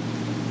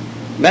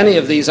 Many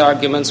of these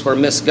arguments were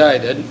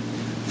misguided,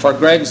 for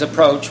Gregg's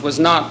approach was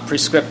not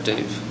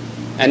prescriptive,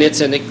 and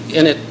in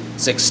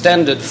its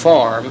extended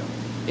form,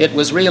 it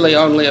was really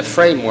only a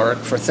framework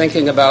for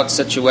thinking about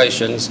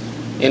situations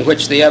in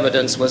which the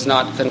evidence was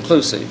not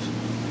conclusive,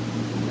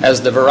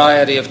 as the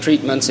variety of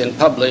treatments in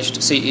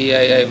published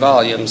CEAA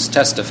volumes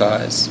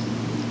testifies.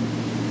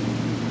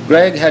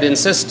 Gregg had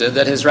insisted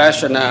that his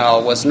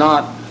rationale was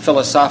not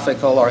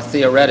philosophical or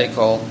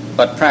theoretical,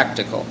 but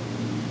practical.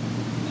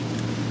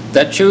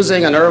 That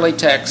choosing an early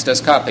text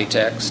as copy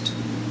text,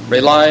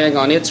 relying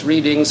on its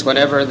readings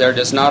whenever there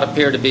does not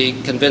appear to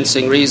be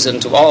convincing reason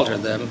to alter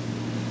them,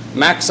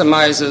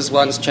 maximizes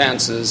one's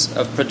chances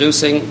of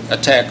producing a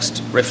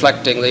text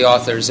reflecting the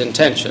author's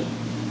intention.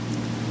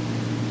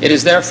 It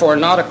is therefore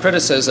not a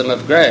criticism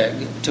of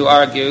Gregg to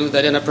argue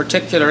that in a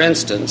particular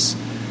instance,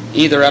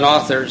 either an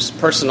author's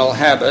personal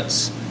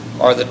habits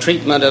or the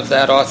treatment of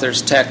that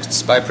author's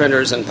texts by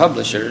printers and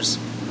publishers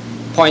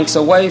points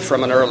away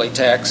from an early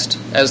text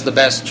as the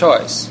best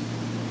choice,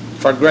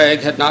 for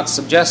Gregg had not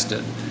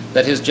suggested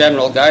that his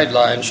general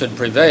guideline should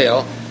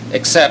prevail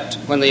except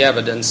when the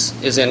evidence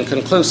is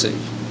inconclusive.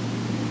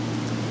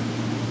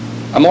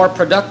 A more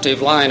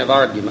productive line of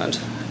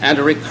argument, and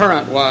a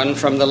recurrent one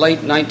from the late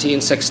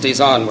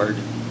 1960s onward,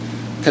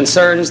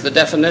 concerns the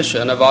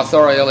definition of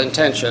authorial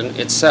intention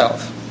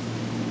itself.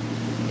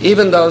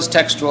 Even those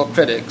textual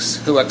critics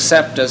who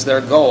accept as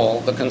their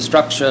goal the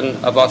construction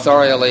of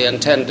authorially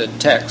intended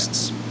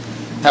texts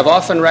have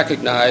often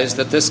recognized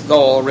that this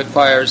goal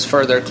requires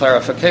further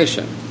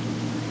clarification.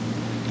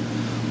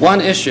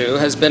 One issue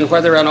has been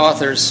whether an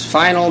author's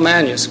final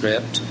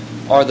manuscript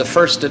or the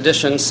first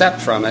edition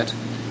set from it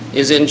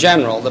is in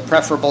general the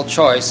preferable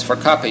choice for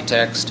copy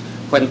text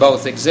when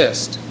both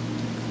exist.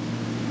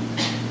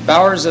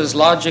 Bowers's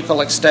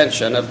logical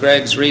extension of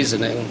Gregg's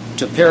reasoning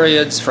to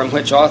periods from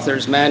which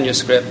authors'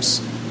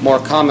 manuscripts more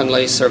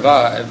commonly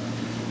survive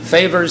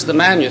favors the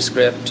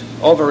manuscript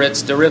over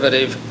its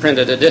derivative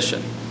printed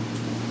edition.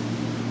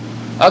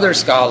 Other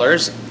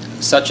scholars,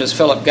 such as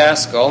Philip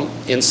Gaskell,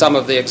 in some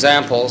of the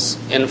examples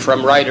in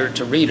From Writer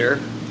to Reader,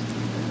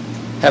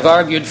 have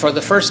argued for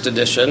the first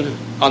edition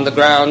on the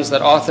grounds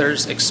that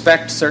authors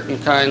expect certain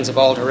kinds of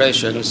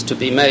alterations to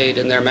be made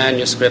in their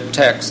manuscript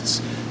texts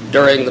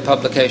during the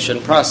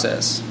publication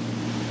process.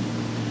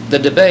 The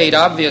debate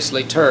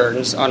obviously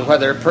turns on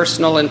whether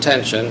personal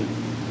intention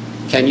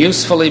can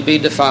usefully be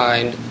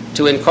defined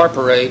to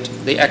incorporate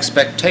the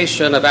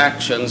expectation of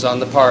actions on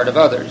the part of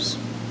others.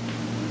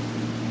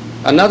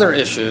 Another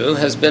issue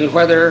has been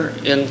whether,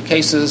 in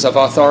cases of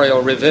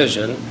authorial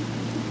revision,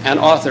 an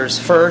author's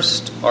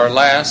first or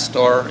last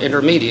or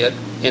intermediate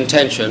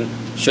intention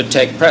should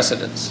take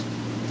precedence.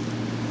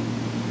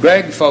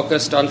 Gregg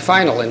focused on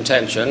final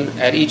intention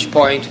at each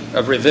point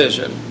of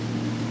revision,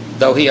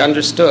 though he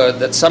understood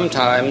that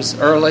sometimes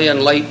early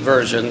and late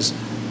versions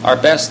are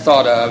best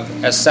thought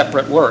of as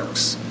separate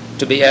works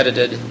to be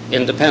edited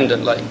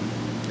independently.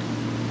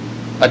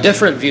 A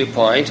different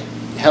viewpoint,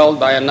 held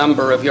by a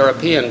number of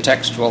European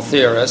textual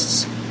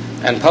theorists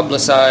and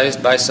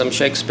publicized by some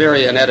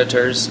Shakespearean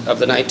editors of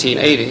the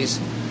 1980s,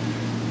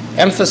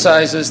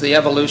 emphasizes the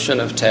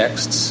evolution of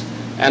texts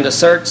and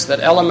asserts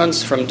that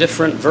elements from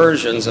different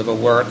versions of a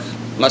work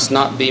must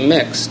not be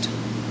mixed.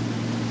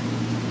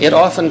 It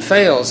often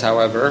fails,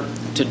 however,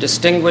 to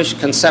distinguish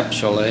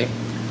conceptually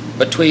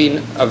between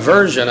a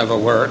version of a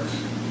work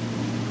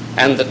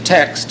and the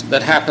text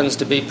that happens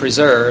to be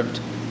preserved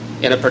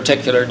in a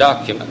particular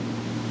document.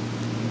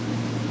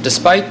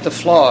 Despite the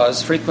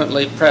flaws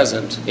frequently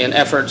present in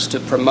efforts to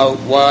promote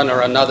one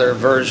or another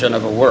version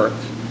of a work,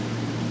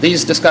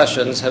 these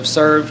discussions have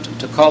served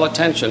to call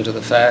attention to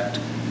the fact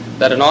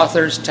that an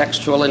author's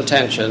textual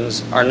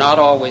intentions are not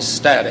always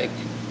static,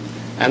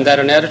 and that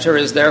an editor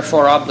is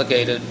therefore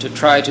obligated to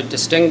try to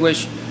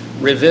distinguish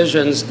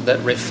revisions that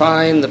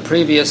refine the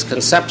previous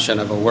conception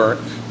of a work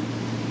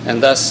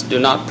and thus do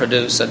not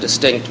produce a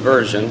distinct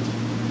version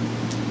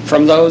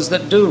from those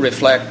that do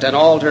reflect an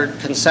altered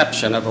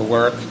conception of a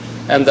work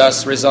and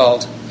thus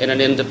result in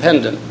an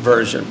independent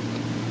version.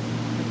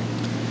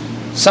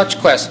 Such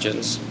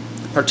questions,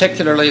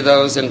 particularly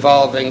those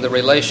involving the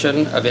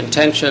relation of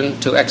intention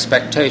to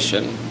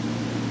expectation,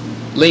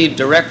 lead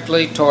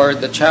directly toward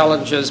the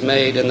challenges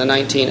made in the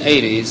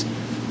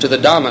 1980s to the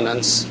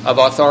dominance of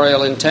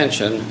authorial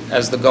intention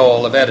as the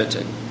goal of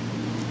editing.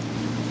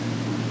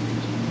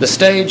 The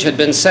stage had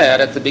been set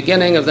at the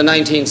beginning of the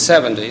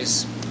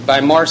 1970s by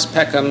Morse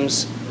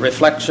Peckham's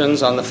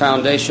Reflections on the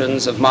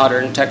Foundations of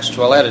Modern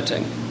Textual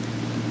Editing,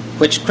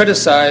 which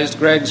criticized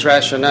Gregg's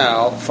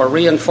rationale for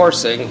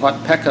reinforcing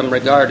what Peckham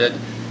regarded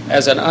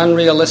as an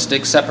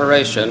unrealistic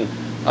separation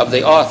of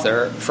the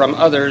author from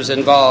others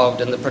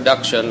involved in the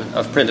production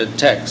of printed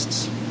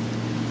texts.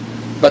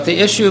 But the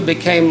issue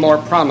became more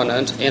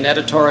prominent in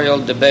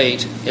editorial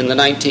debate in the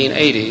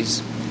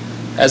 1980s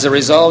as a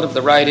result of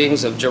the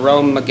writings of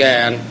Jerome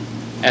McGann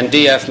and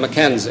D.F.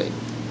 Mackenzie.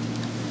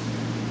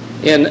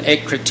 In A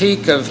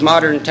Critique of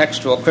Modern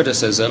Textual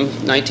Criticism,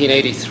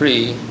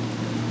 1983,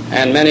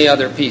 and many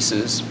other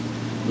pieces,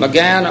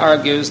 McGann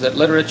argues that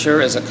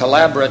literature is a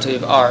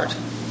collaborative art,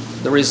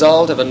 the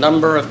result of a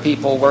number of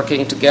people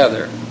working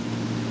together,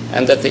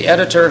 and that the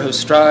editor who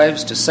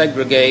strives to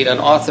segregate an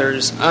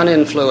author's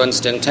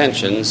uninfluenced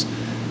intentions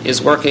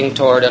is working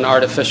toward an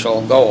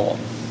artificial goal.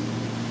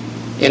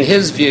 In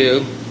his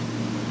view,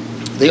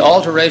 the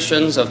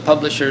alterations of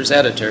publishers'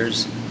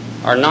 editors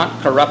are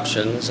not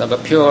corruptions of a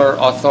pure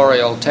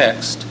authorial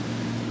text,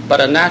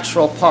 but a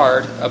natural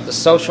part of the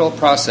social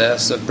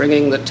process of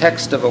bringing the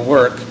text of a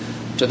work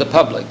to the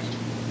public.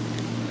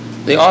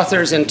 The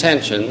author's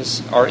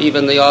intentions, or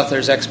even the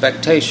author's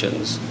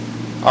expectations,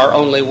 are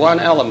only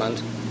one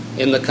element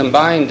in the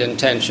combined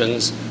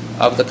intentions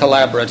of the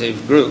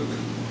collaborative group.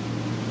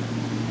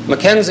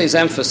 Mackenzie's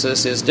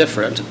emphasis is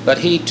different, but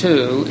he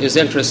too is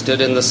interested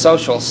in the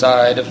social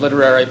side of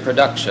literary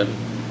production,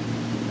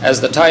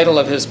 as the title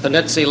of his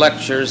Panizzi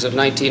Lectures of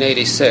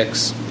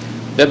 1986,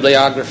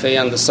 Bibliography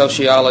and the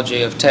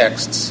Sociology of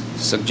Texts,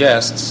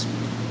 suggests.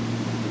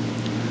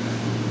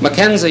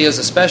 Mackenzie is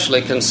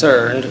especially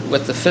concerned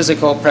with the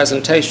physical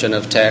presentation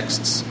of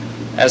texts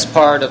as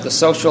part of the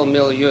social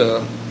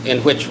milieu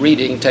in which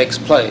reading takes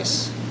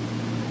place,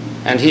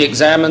 and he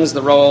examines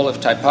the role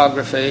of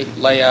typography,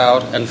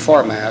 layout, and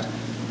format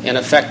in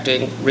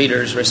affecting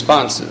readers'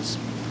 responses.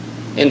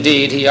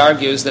 Indeed, he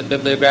argues that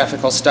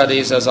bibliographical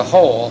studies as a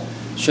whole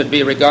should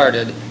be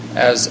regarded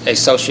as a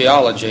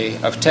sociology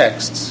of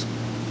texts.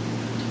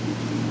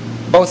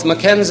 Both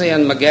Mackenzie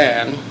and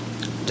McGann,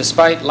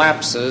 despite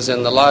lapses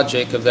in the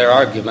logic of their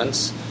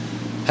arguments,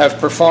 have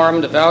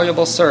performed a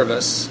valuable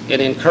service in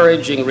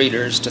encouraging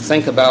readers to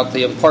think about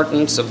the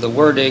importance of the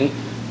wording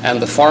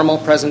and the formal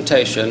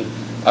presentation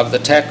of the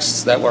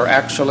texts that were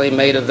actually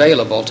made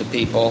available to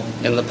people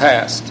in the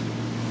past.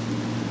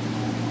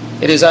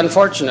 It is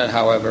unfortunate,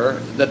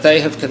 however, that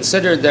they have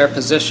considered their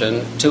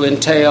position to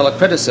entail a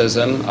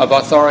criticism of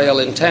authorial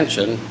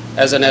intention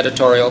as an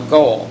editorial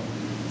goal.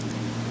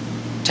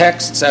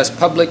 Texts as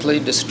publicly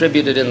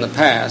distributed in the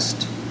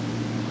past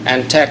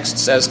and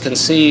texts as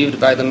conceived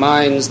by the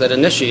minds that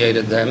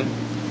initiated them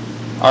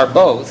are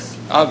both,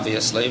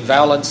 obviously,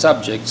 valid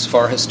subjects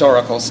for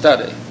historical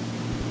study,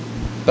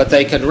 but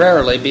they can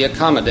rarely be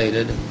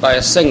accommodated by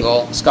a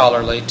single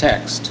scholarly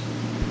text.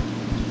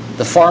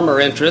 The former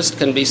interest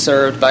can be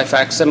served by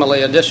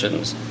facsimile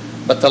editions,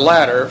 but the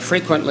latter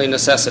frequently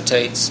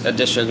necessitates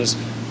editions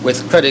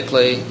with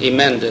critically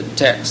emended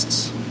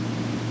texts.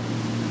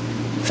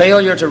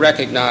 Failure to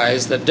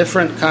recognize that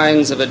different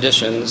kinds of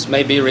editions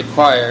may be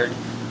required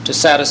to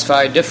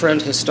satisfy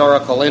different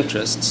historical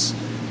interests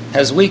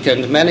has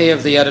weakened many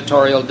of the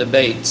editorial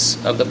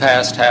debates of the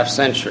past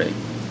half-century.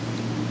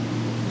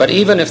 But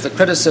even if the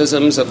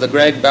criticisms of the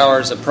Gregg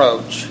Bowers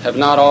approach have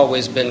not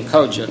always been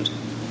cogent,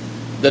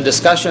 the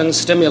discussions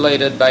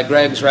stimulated by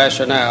Gregg's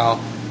rationale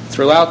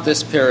throughout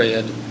this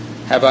period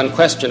have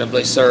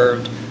unquestionably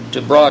served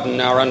to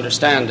broaden our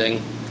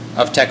understanding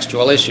of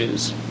textual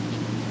issues.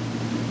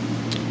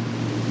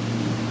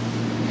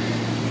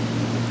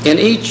 In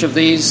each of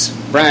these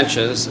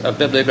branches of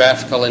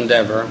bibliographical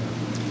endeavor,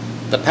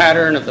 the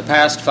pattern of the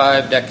past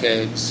 5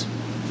 decades,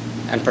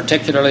 and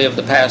particularly of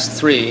the past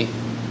 3,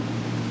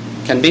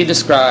 can be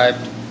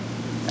described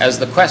as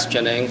the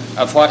questioning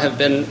of what have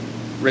been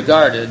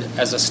regarded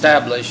as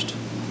established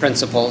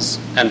principles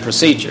and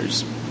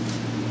procedures.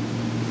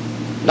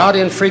 Not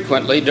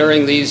infrequently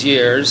during these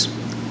years,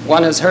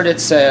 one has heard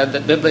it said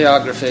that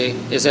bibliography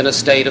is in a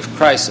state of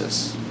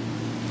crisis.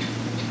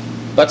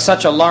 But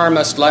such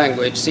alarmist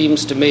language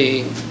seems to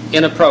me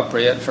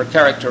inappropriate for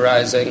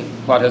characterizing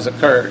what has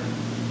occurred.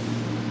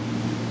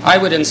 I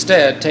would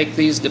instead take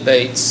these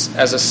debates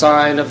as a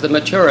sign of the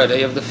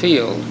maturity of the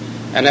field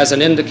and as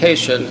an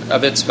indication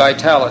of its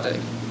vitality.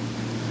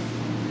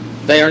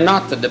 They are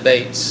not the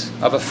debates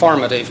of a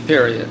formative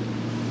period.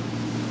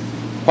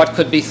 What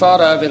could be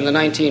thought of in the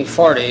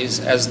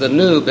 1940s as the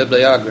new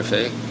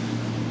bibliography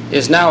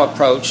is now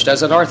approached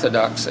as an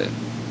orthodoxy.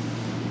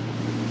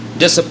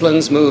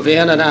 Disciplines move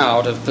in and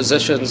out of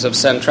positions of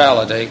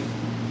centrality,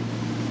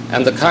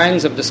 and the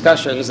kinds of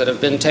discussions that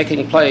have been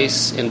taking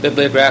place in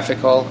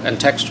bibliographical and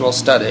textual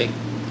study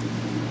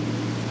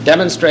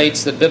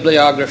demonstrates that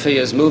bibliography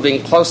is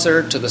moving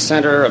closer to the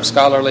center of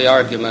scholarly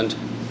argument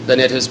than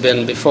it has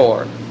been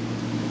before.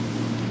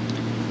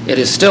 It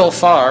is still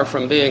far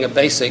from being a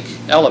basic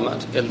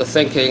element in the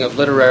thinking of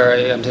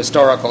literary and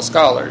historical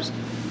scholars,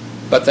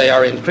 but they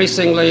are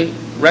increasingly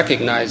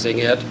recognizing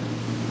it,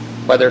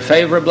 whether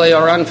favorably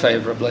or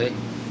unfavorably,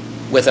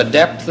 with a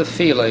depth of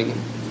feeling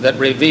that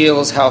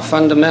reveals how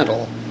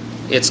fundamental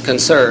its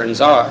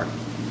concerns are.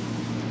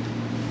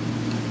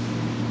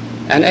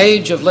 An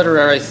age of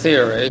literary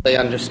theory, they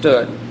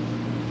understood.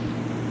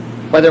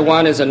 Whether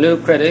one is a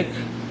new critic,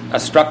 a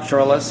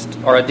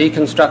structuralist, or a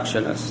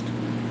deconstructionist,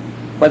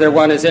 whether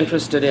one is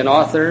interested in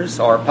authors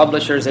or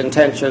publishers'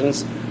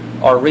 intentions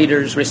or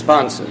readers'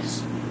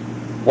 responses,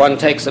 one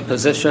takes a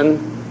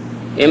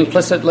position,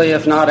 implicitly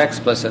if not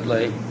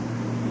explicitly,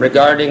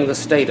 regarding the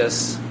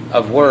status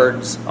of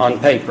words on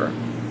paper.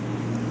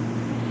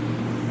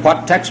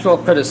 What textual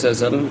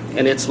criticism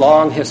in its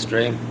long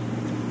history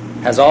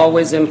has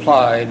always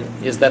implied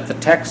is that the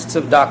texts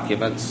of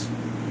documents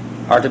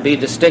are to be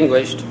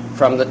distinguished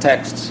from the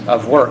texts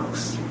of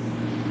works.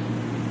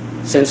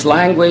 Since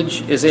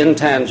language is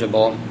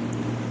intangible,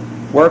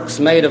 works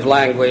made of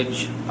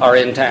language are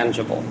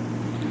intangible.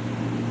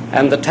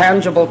 And the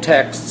tangible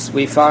texts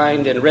we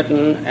find in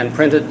written and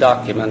printed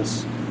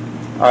documents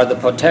are the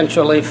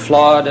potentially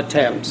flawed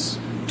attempts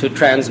to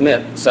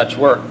transmit such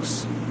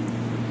works.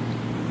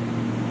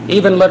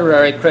 Even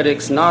literary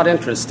critics not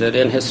interested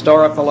in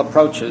historical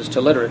approaches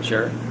to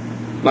literature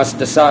must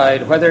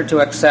decide whether to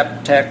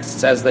accept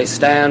texts as they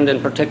stand in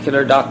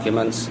particular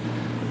documents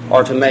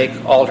or to make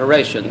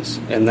alterations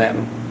in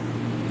them.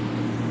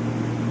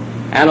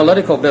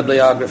 Analytical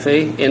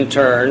bibliography, in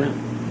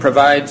turn,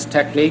 provides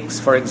techniques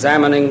for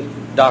examining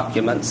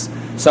documents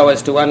so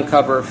as to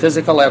uncover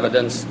physical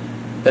evidence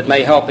that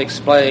may help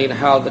explain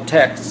how the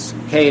texts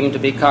came to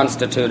be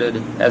constituted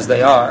as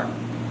they are.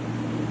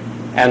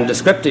 And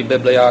descriptive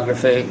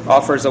bibliography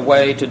offers a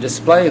way to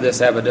display this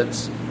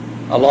evidence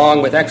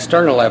along with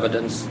external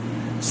evidence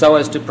so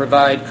as to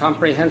provide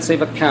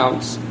comprehensive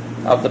accounts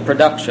of the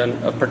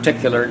production of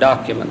particular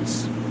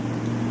documents.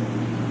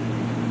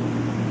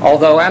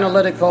 Although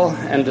analytical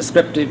and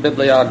descriptive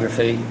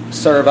bibliography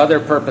serve other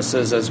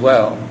purposes as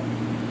well,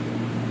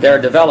 their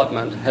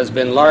development has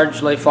been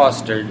largely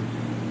fostered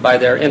by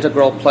their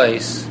integral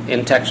place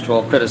in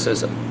textual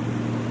criticism.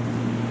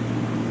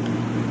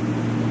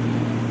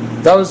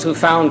 Those who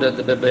founded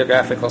the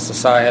Bibliographical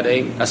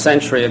Society a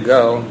century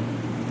ago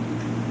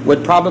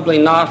would probably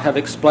not have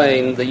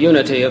explained the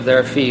unity of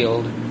their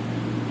field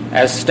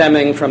as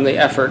stemming from the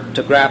effort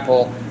to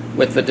grapple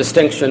with the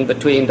distinction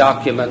between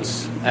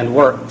documents and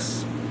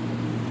works.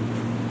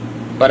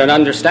 But an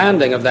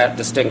understanding of that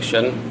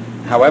distinction,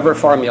 however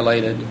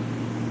formulated,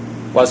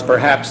 was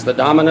perhaps the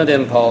dominant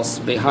impulse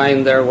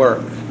behind their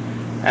work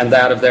and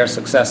that of their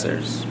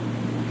successors.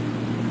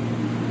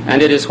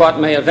 And it is what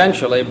may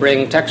eventually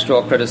bring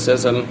textual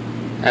criticism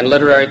and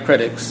literary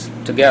critics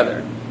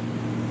together.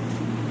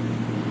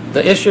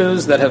 The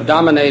issues that have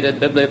dominated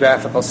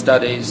bibliographical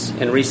studies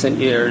in recent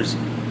years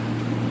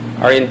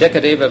are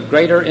indicative of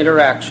greater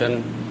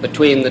interaction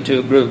between the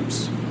two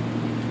groups.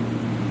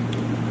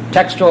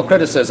 Textual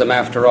criticism,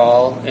 after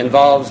all,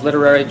 involves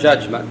literary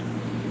judgment,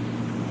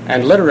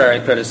 and literary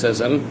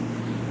criticism,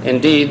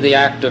 indeed the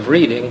act of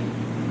reading,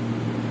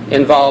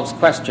 involves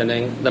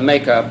questioning the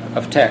makeup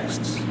of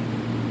texts.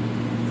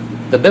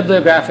 The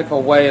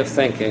bibliographical way of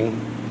thinking,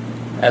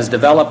 as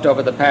developed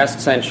over the past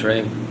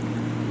century,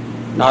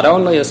 not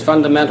only is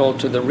fundamental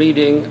to the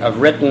reading of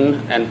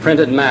written and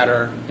printed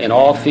matter in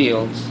all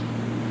fields,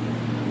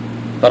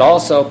 but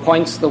also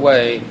points the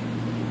way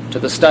to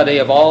the study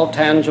of all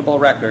tangible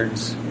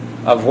records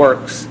of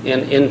works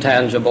in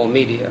intangible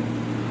media.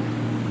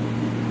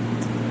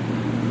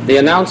 The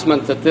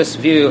announcement that this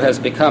view has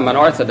become an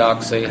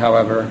orthodoxy,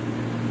 however,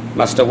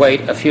 must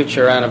await a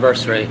future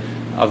anniversary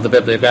of the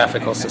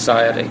Bibliographical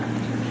Society.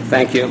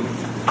 Thank you.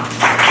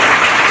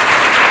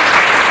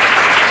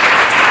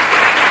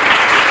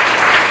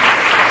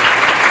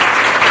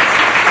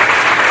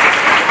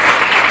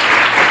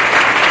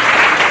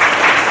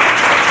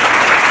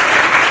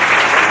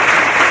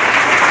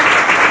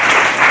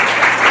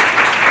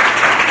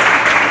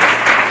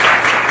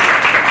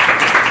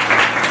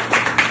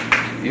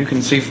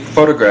 can see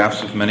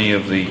photographs of many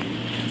of the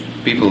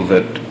people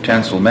that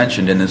Tansel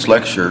mentioned in his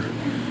lecture.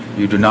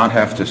 You do not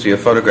have to see a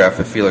photograph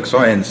of Felix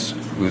Oyens,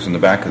 who's in the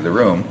back of the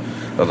room,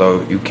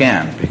 although you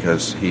can,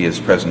 because he is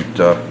present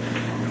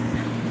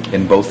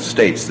in both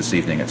states this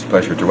evening. It's a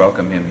pleasure to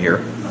welcome him here.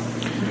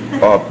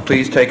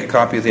 Please take a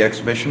copy of the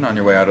exhibition on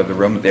your way out of the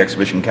room, the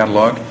exhibition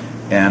catalog,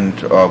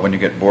 and when you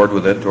get bored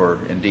with it,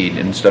 or indeed,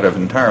 instead of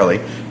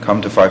entirely,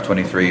 come to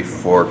 523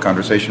 for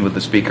conversation with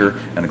the speaker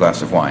and a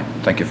glass of wine.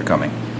 Thank you for coming.